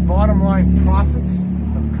the bottom line profits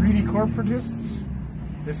of greedy corporatists,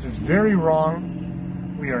 this is very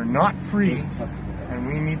wrong. We are not free, and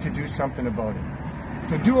we need to do something about it.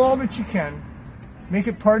 So do all that you can. Make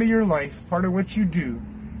it part of your life, part of what you do.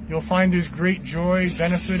 You'll find there's great joy,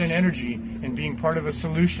 benefit, and energy in being part of a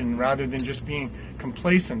solution rather than just being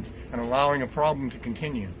complacent and allowing a problem to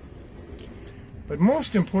continue. But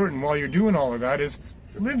most important while you're doing all of that is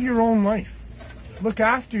live your own life. Look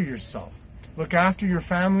after yourself. Look after your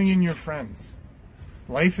family and your friends.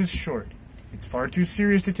 Life is short. It's far too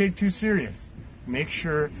serious to take too serious. Make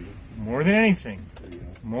sure, more than anything,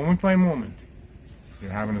 moment by moment,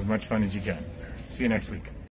 you're having as much fun as you can. See you next week.